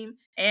team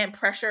and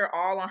pressure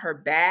all on her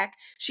back.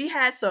 She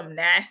had some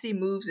nasty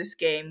moves this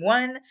game.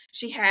 One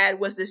she had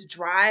was this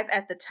drive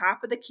at the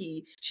top of the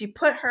key. She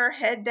put her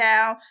head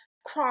down,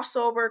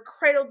 crossover,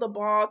 cradled the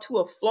ball to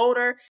a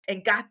floater,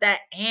 and got that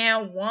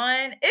and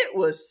one. It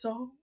was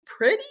so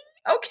pretty.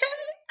 Okay.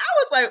 I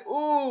was like,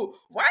 ooh,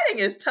 Whiting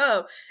is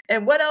tough.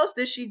 And what else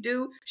did she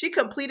do? She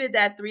completed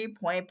that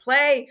 3-point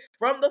play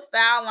from the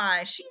foul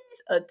line. She's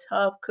a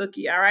tough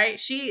cookie, all right?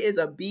 She is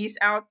a beast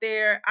out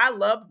there. I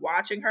loved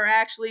watching her,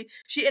 actually.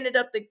 She ended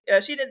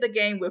the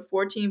game with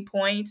 14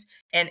 points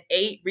and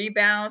 8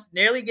 rebounds,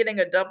 nearly getting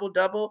a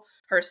double-double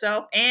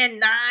herself, and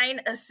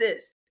 9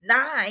 assists.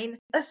 9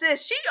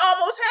 assists. She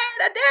almost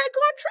had a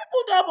daggone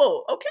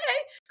triple-double, okay?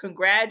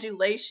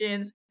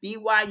 Congratulations,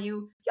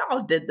 BYU.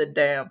 Y'all did the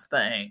damn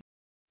thing.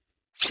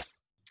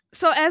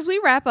 So as we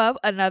wrap up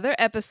another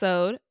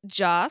episode,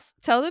 Joss,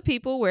 tell the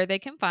people where they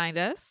can find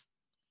us.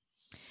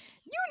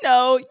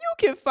 You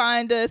can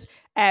find us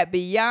at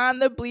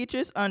Beyond the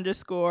Bleachers _ on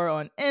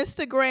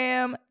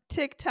Instagram,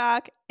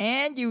 TikTok,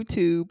 and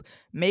YouTube.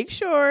 Make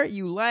sure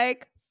you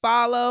like,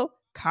 follow,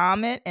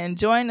 comment, and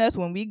join us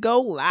when we go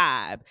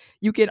live.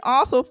 You can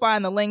also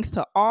find the links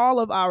to all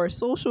of our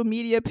social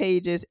media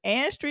pages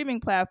and streaming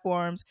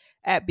platforms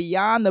at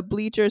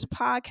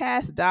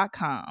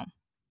beyondthebleacherspodcast.com.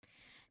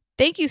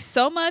 Thank you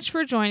so much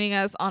for joining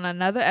us on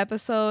another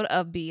episode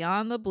of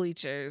Beyond the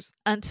Bleachers.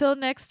 Until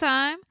next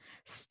time,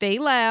 stay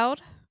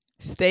loud,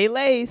 stay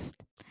laced,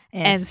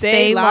 and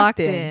stay locked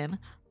in.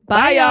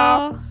 Bye,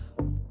 y'all.